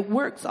 but it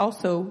works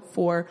also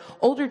for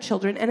older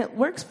children, and it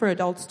works for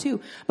adults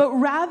too. But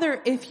rather,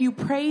 if you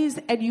praise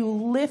and you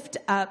lift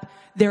up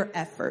their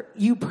effort,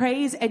 you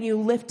praise and you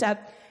lift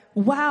up,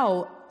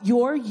 wow,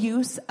 your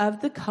use of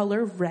the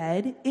color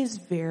red is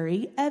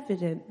very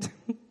evident,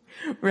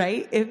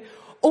 right?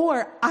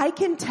 Or I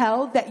can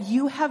tell that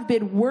you have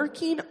been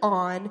working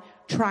on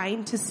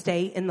trying to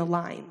stay in the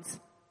lines.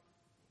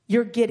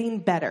 You're getting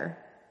better.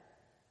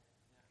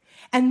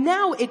 And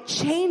now it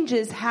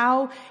changes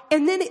how,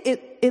 and then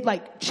it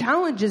like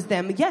challenges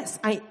them. Yes,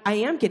 I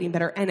am getting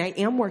better, and I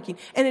am working.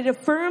 And it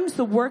affirms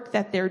the work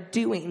that they're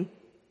doing.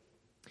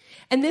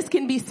 And this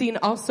can be seen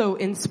also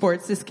in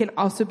sports. This can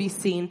also be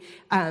seen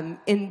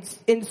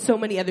in so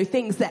many other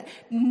things, that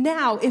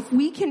now if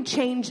we can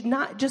change,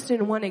 not just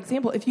in one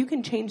example, if you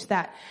can change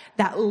that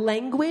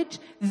language,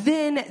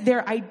 then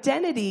their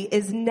identity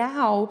is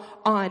now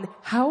on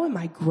how am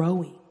I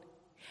growing?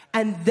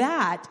 And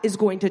that is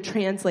going to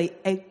translate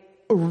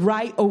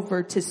right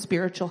over to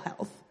spiritual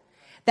health.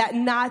 That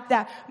not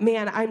that,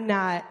 man, I'm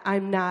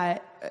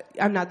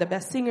not the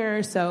best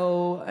singer,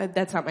 so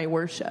that's not my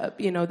worship.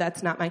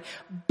 That's not my,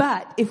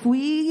 but if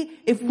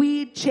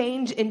we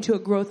change into a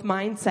growth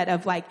mindset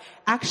of like,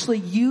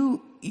 actually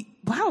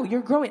wow,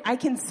 you're growing. I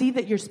can see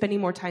that you're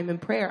spending more time in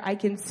prayer. I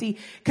can see,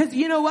 cause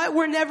you know what?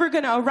 We're never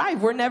going to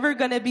arrive. We're never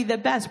going to be the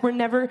best. We're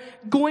never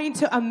going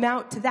to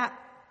amount to that.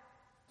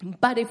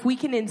 But if we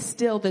can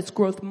instill this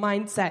growth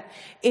mindset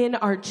in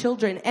our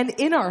children and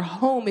in our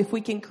home, if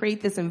we can create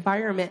this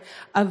environment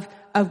of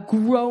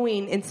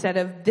growing instead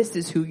of this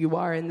is who you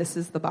are and this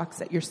is the box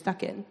that you're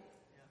stuck in.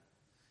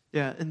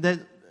 Yeah. And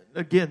then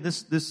again,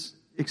 this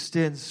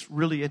extends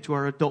really into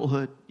our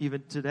adulthood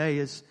even today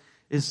is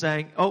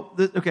saying,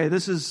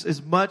 this is as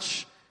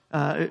much,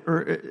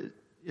 or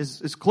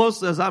as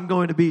close as I'm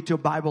going to be to a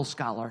Bible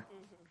scholar.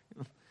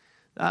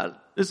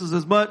 This is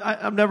as much,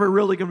 I'm never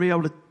really going to be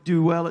able to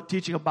do well at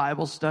teaching a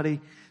Bible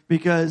study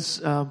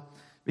because I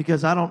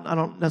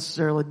don't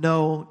necessarily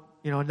know,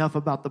 enough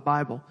about the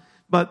Bible.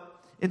 But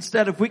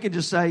instead, if we can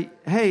just say,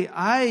 hey,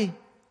 I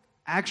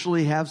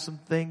actually have some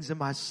things in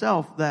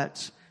myself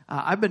that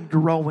I've been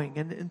growing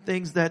and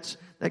things that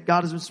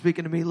God has been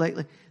speaking to me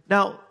lately.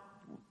 Now,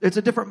 it's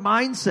a different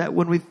mindset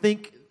when we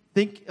think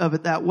of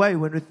it that way,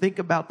 when we think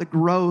about the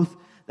growth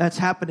that's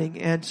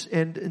happening and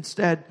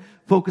instead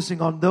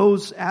focusing on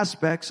those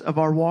aspects of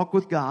our walk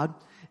with God.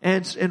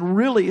 And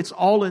really it's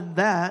all in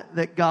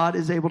that God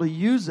is able to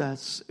use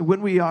us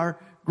when we are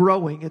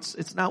growing.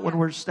 It's not when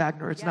we're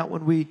stagnant. It's not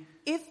when we...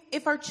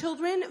 If our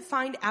children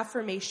find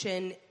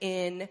affirmation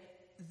in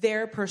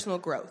their personal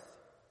growth,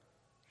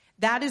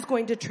 that is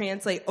going to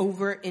translate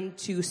over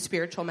into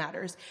spiritual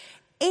matters.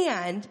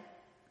 And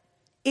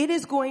it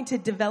is going to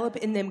develop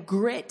in them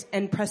grit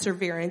and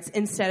perseverance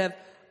instead of,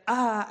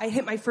 I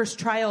hit my first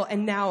trial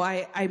and now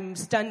I'm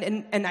stunned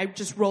and I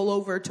just roll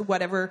over to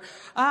whatever.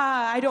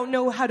 I don't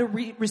know how to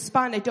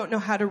respond. I don't know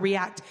how to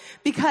react.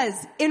 Because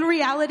in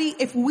reality,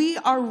 if we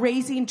are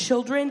raising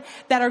children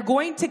that are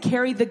going to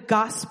carry the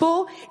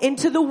gospel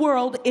into the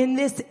world in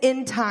this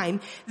end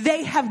time,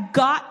 they have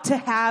got to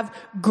have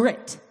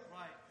grit.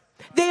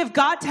 They have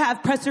got to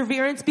have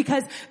perseverance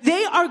because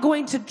they're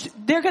going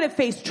to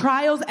face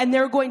trials and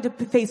they're going to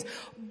face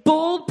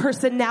bold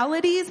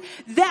personalities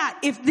that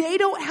if they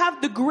don't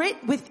have the grit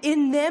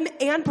within them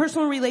and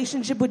personal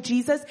relationship with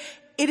Jesus,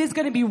 it is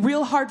going to be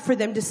real hard for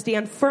them to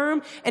stand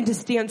firm and to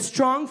stand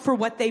strong for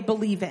what they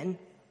believe in.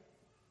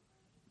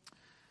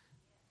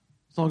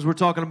 As long as we're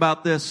talking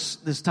about this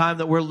time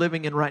that we're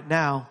living in right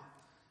now,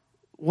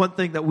 one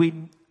thing that we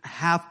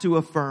have to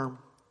affirm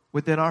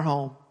within our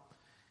home,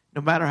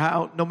 no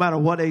matter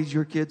what age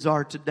your kids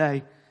are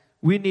today,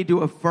 we need to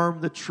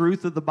affirm the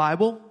truth of the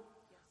Bible.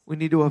 We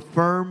need to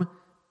affirm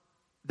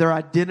their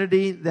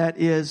identity that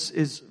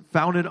is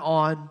founded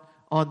on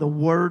the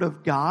Word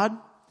of God,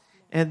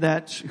 and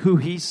that who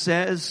He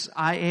says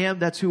I am,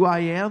 that's who I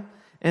am,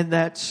 and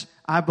that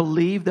I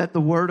believe that the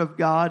Word of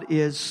God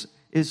is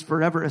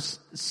forever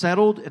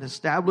settled and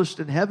established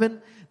in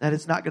heaven, that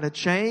it's not going to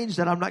change,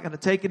 that I'm not going to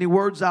take any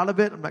words out of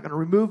it, I'm not going to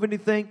remove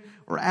anything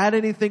or add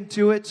anything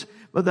to it,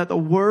 but that the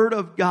Word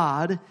of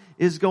God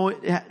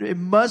it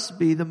must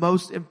be the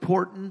most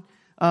important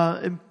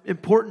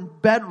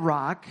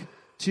bedrock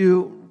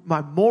to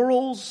my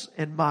morals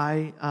and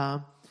my,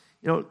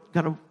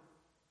 kind of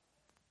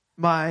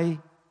my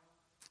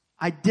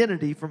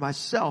identity for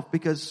myself,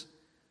 because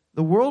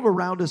the world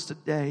around us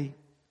today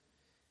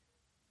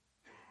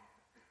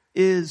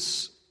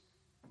is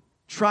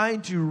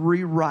trying to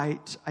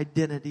rewrite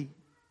identity.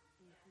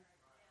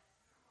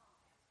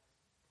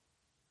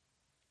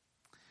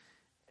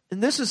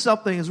 And this is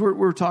something, as we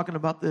were talking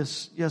about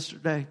this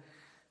yesterday,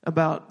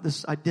 about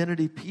this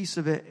identity piece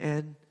of it,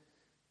 and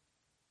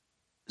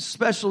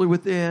especially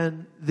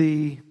within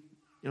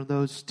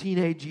those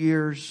teenage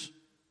years,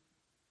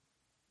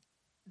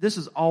 this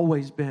has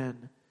always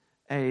been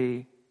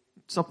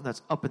something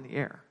that's up in the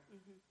air,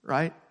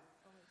 right?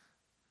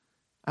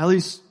 At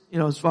least,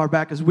 as far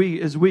back as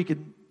we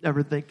could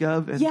ever think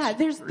of. And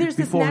there's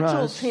this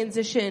natural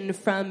transition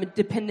from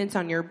dependence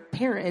on your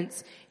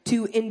parents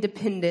to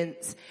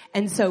independence.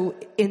 And so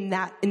in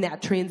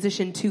that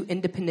transition to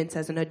independence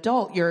as an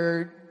adult,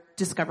 you're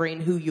discovering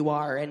who you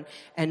are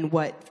and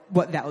what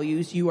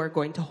values you are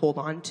going to hold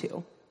on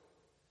to.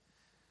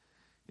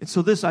 And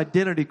so this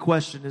identity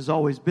question has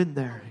always been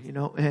there,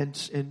 and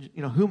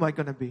who am I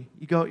going to be?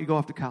 You go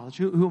off to college.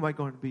 Who am I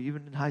going to be?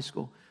 Even in high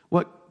school,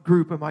 what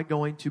group am I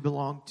going to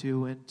belong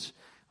to?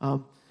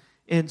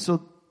 And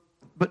so,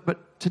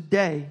 but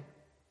today,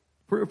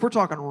 if we're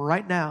talking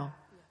right now,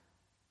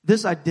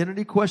 this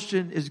identity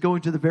question is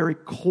going to the very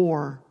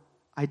core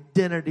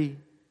identity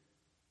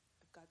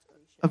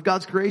of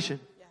God's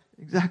creation. Yeah.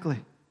 Exactly.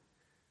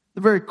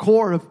 The very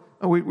core of,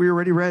 we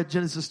already read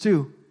Genesis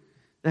 2,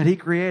 that He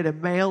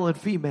created male and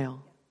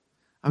female.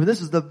 I mean,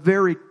 this is the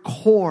very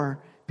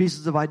core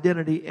pieces of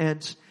identity.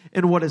 And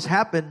what has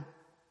happened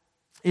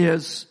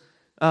is,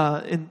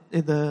 in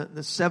the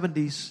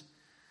 70s,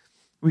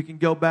 we can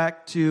go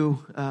back to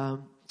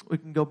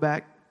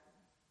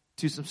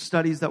some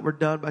studies that were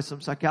done by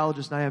some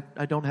psychologists. And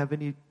I don't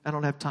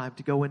have time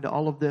to go into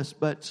all of this,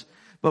 but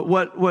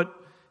what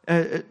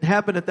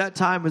happened at that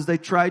time was they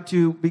tried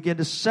to begin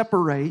to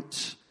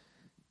separate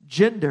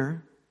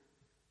gender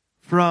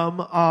from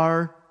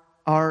our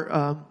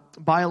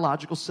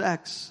biological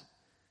sex.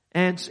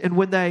 And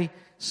when they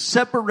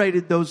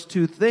separated those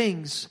two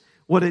things,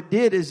 what it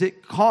did is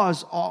it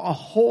caused a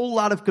whole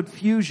lot of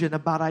confusion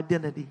about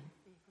identity.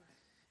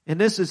 And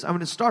it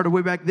started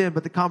way back then,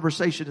 but the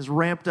conversation has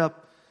ramped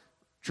up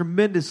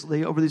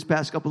tremendously over these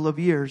past couple of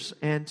years.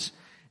 And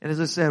as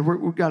I said,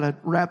 we've got to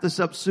wrap this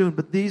up soon,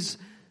 but this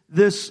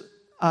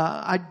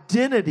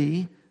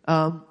identity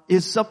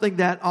is something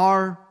that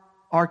our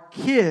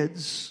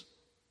kids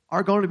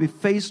are going to be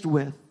faced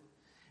with.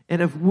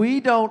 And if we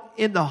don't,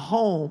 in the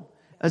home,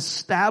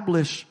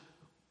 establish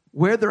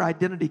where their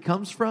identity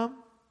comes from,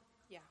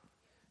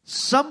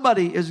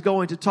 somebody is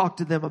going to talk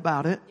to them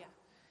about it. Yeah.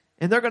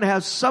 And they're going to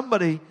have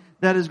somebody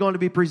that is going to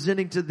be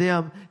presenting to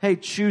them, hey,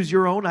 choose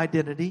your own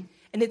identity.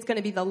 And it's going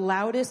to be the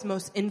loudest,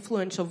 most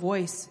influential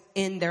voice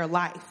in their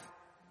life.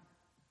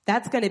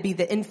 That's going to be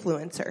the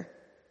influencer.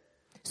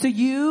 So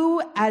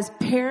you, as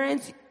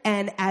parents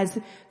and as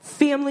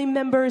family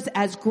members,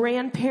 as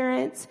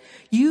grandparents,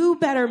 you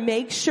better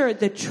make sure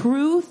the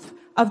truth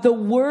of the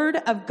Word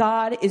of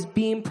God is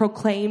being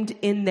proclaimed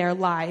in their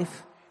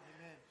life.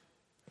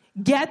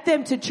 Get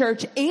them to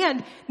church,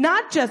 and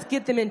not just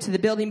get them into the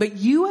building, but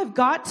you have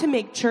got to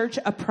make church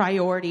a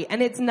priority.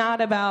 And it's not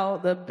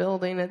about the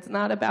building.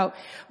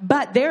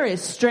 But there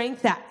is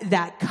strength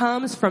that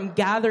comes from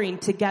gathering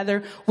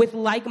together with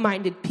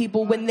like-minded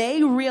people when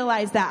they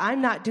realize that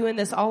I'm not doing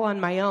this all on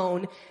my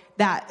own,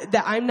 that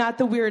I'm not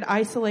the weird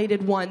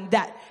isolated one,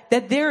 that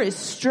there is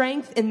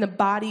strength in the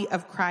body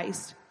of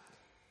Christ.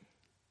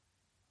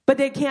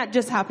 But it can't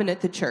just happen at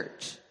the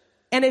church.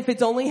 And if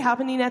it's only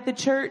happening at the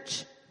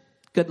church,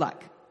 good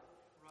luck.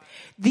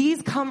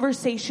 These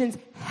conversations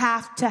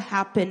have to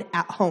happen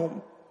at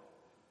home.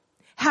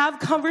 Have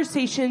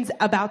conversations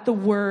about the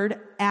Word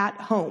at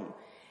home.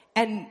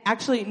 And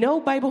actually, no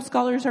Bible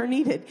scholars are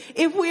needed.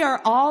 If we are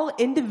all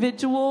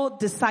individual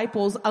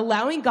disciples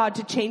allowing God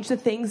to change the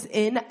things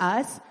in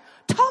us,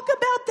 talk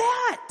about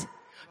that.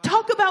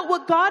 Talk about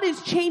what God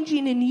is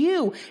changing in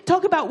you.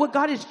 Talk about what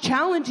God is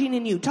challenging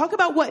in you. Talk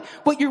about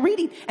what you're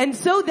reading. And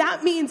so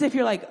that means if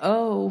you're like,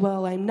 oh,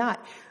 well, I'm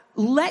not.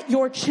 Let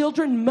your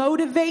children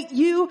motivate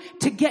you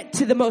to get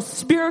to the most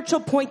spiritual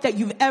point that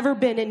you've ever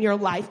been in your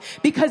life,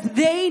 because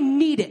they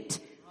need it.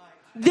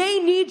 They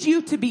need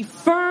you to be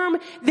firm.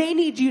 They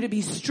need you to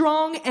be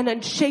strong and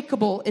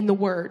unshakable in the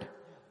word.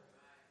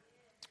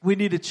 We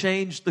need to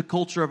change the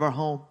culture of our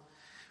home.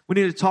 We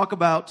need to talk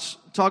about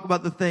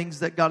the things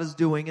that God is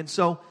doing. And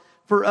so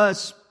for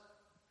us,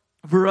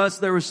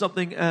 there was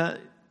something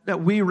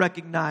that we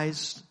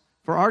recognized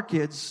for our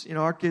kids. You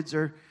know, our kids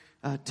are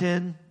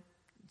 10,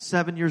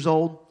 7 years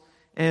old.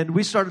 And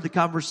we started the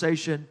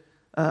conversation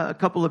a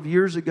couple of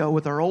years ago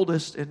with our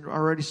oldest, and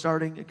already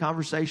starting a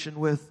conversation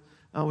with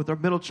our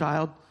middle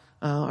child.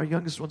 Our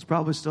youngest one's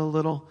probably still a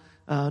little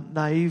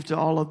naive to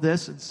all of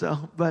this, and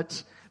so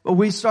but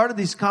we started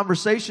these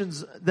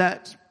conversations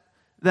that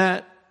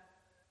they're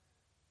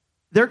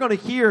going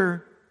to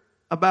hear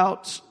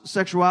about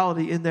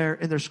sexuality in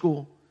their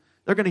school.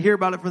 They're going to hear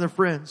about it from their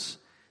friends.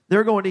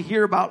 They're going to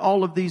hear about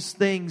all of these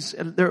things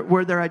and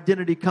where their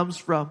identity comes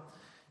from.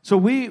 So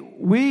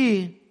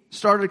we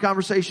started a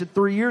conversation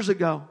 3 years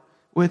ago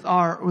with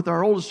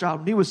our oldest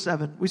child when he was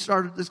 7. We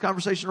started this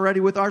conversation already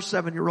with our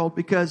 7-year-old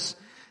because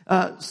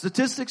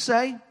statistics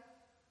say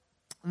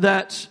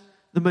that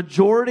the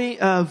majority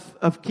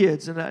of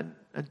kids, and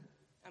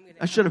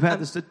I should have had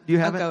this. Do you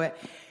have it?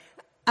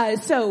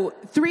 So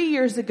 3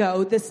 years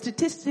ago, the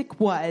statistic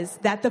was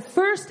that the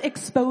first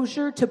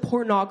exposure to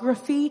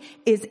pornography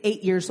is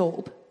 8 years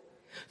old.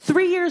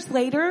 3 years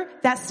later,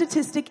 that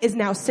statistic is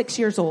now 6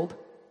 years old.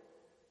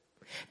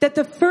 That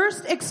the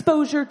first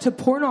exposure to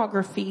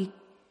pornography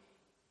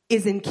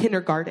is in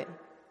kindergarten.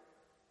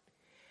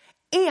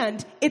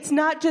 And it's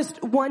not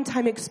just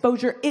one-time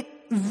exposure. It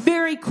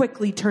very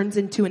quickly turns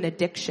into an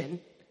addiction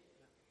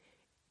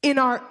in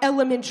our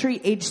elementary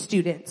age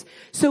students.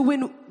 So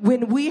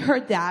when we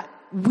heard that,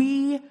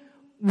 we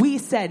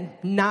said,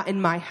 not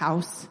in my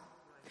house.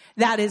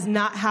 That is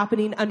not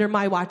happening under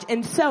my watch.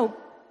 And so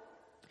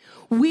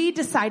we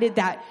decided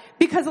that,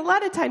 because a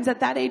lot of times at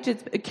that age,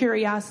 it's a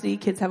curiosity.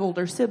 Kids have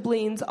older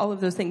siblings, all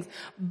of those things.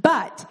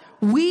 But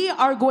we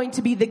are going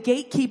to be the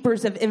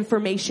gatekeepers of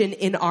information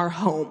in our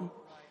home.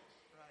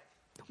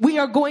 We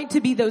are going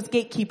to be those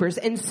gatekeepers.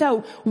 And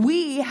so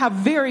we have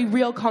very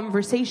real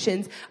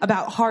conversations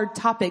about hard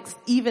topics,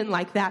 even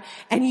like that.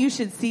 And you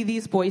should see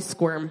these boys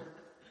squirm.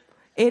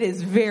 It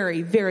is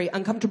very, very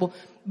uncomfortable.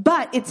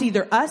 But it's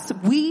either us,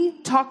 we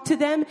talk to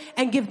them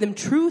and give them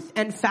truth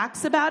and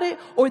facts about it,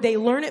 or they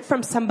learn it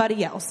from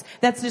somebody else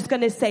that's just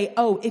going to say,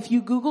 oh, if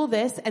you Google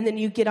this and then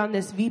you get on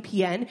this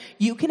VPN,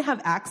 you can have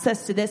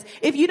access to this.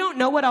 If you don't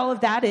know what all of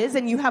that is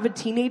and you have a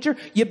teenager,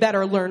 you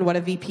better learn what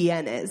a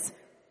VPN is.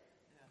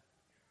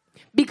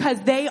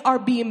 Because they are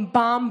being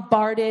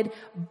bombarded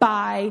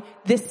by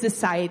this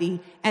society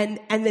and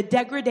the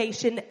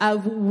degradation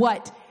of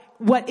what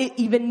it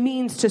even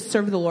means to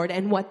serve the Lord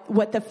and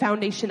what the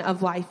foundation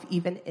of life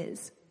even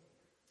is.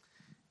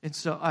 And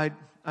so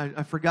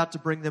I forgot to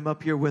bring them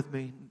up here with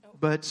me,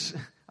 but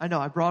I know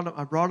I brought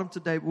them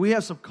today. But we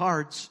have some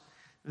cards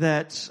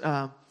that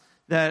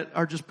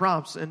are just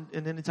prompts, and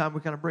anytime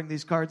we kind of bring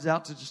these cards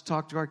out to just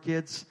talk to our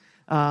kids,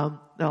 they're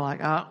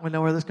like, we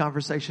know where this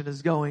conversation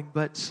is going,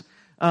 but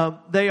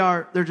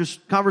they're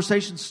just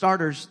conversation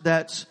starters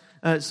that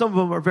some of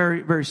them are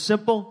very, very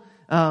simple.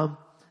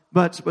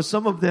 But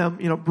some of them,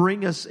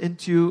 bring us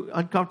into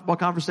uncomfortable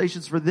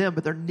conversations for them,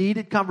 but they're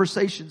needed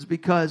conversations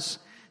because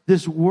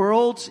this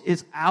world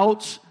is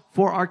out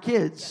for our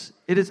kids.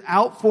 It is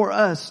out for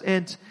us.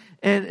 And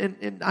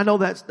I know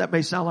that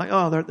may sound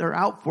like, they're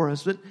out for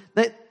us, but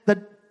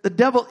the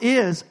devil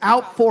is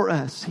out for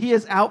us. He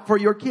is out for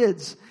your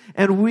kids.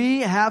 And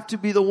we have to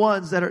be the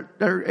ones that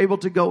are able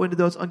to go into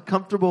those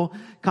uncomfortable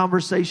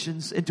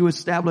conversations and to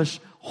establish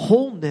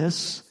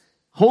holiness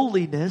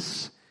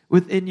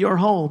within your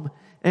home.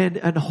 And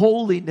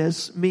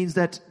holiness means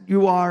that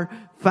you are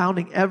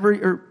putting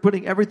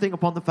everything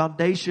upon the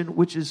foundation,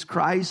 which is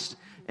Christ,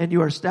 and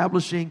you are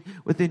establishing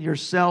within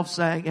yourself,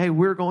 saying, hey,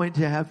 we're going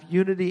to have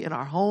unity in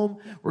our home.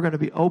 We're going to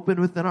be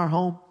open within our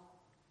home,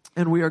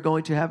 and we are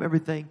going to have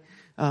everything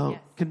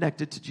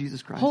connected to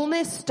Jesus Christ.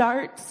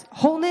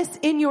 Wholeness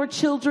in your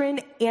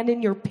children and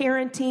in your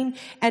parenting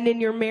and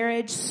in your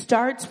marriage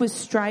starts with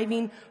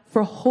striving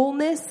for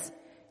wholeness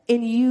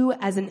in you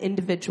as an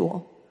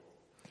individual.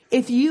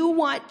 If you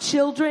want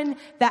children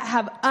that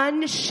have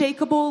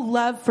unshakable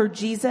love for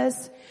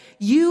Jesus,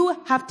 you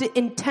have to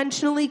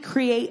intentionally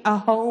create a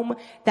home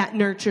that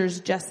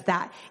nurtures just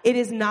that. It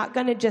is not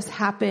going to just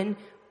happen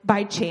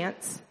by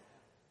chance.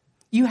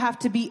 You have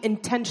to be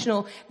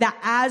intentional that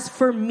as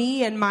for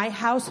me and my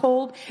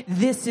household,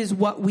 this is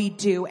what we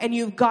do. And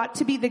you've got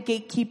to be the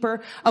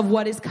gatekeeper of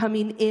what is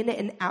coming in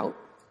and out.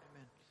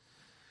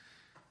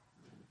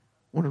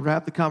 I want to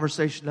wrap the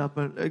conversation up.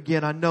 But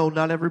again, I know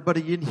not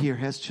everybody in here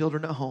has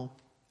children at home.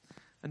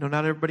 I know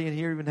not everybody in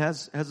here even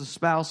has a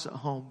spouse at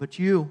home. But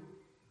you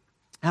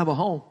have a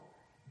home.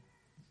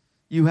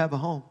 You have a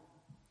home.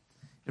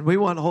 And we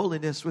want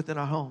holiness within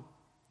our home.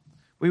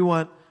 We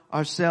want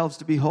ourselves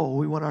to be whole.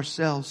 We want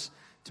ourselves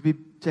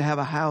to have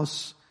a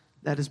house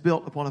that is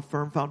built upon a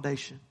firm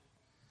foundation.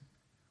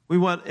 We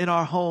want in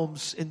our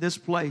homes, in this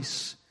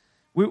place,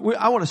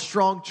 I want a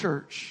strong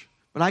church.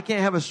 But I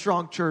can't have a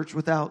strong church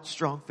without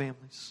strong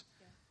families.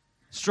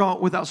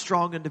 without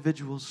strong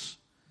individuals.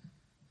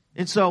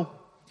 And so,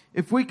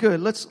 if we could,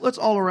 let's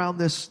all around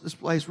this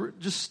place,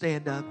 just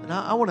stand up. And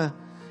I want to,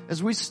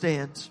 as we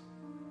stand,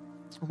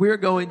 we're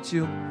going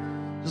to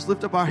just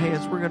lift up our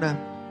hands. We're going to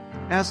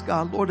ask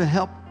God, Lord, to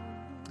help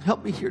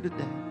me here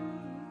today.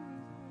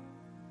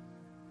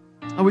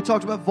 And we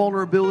talked about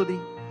vulnerability.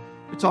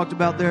 We talked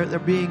about there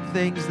being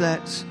things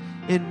that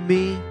in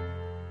me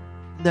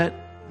that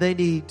they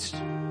need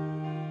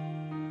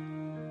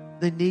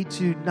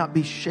to not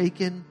be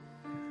shaken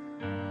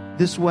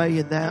this way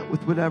and that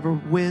with whatever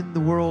wind the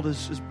world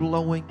is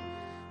blowing,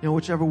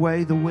 whichever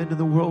way the wind of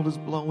the world is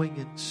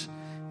blowing.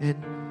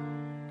 And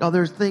God,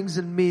 there's things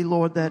in me,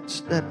 Lord,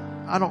 that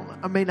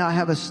I may not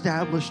have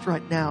established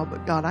right now,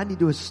 but God, I need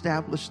to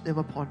establish them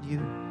upon you.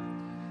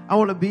 I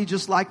want to be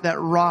just like that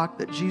rock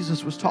that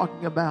Jesus was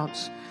talking about,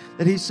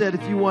 that he said,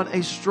 if you want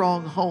a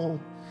strong home,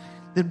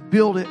 then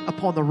build it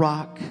upon the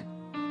rock.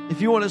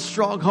 If you want a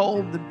strong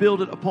home, then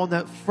build it upon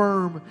that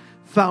firm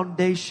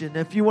foundation.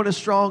 If you want a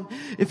strong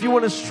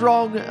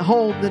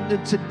home,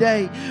 then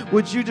today,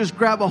 would you just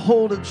grab a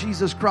hold of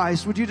Jesus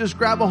Christ? Would you just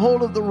grab a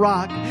hold of the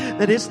rock,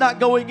 that it's not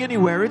going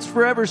anywhere. It's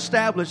forever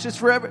established.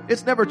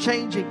 It's never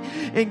changing.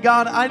 And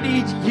God, I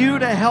need you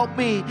to help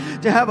me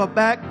to have a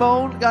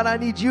backbone. God, I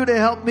need you to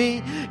help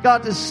me,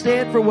 God, to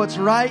stand for what's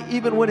right,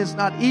 even when it's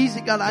not easy.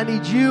 God, I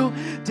need you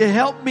to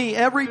help me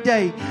every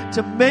day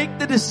to make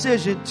the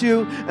decision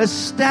to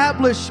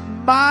establish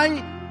my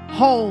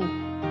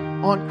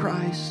home on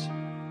Christ.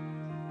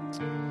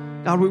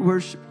 God, we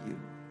worship you.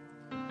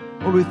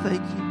 Lord, we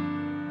thank you.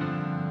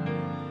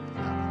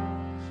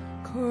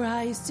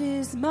 Christ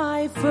is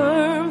my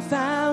firm foundation.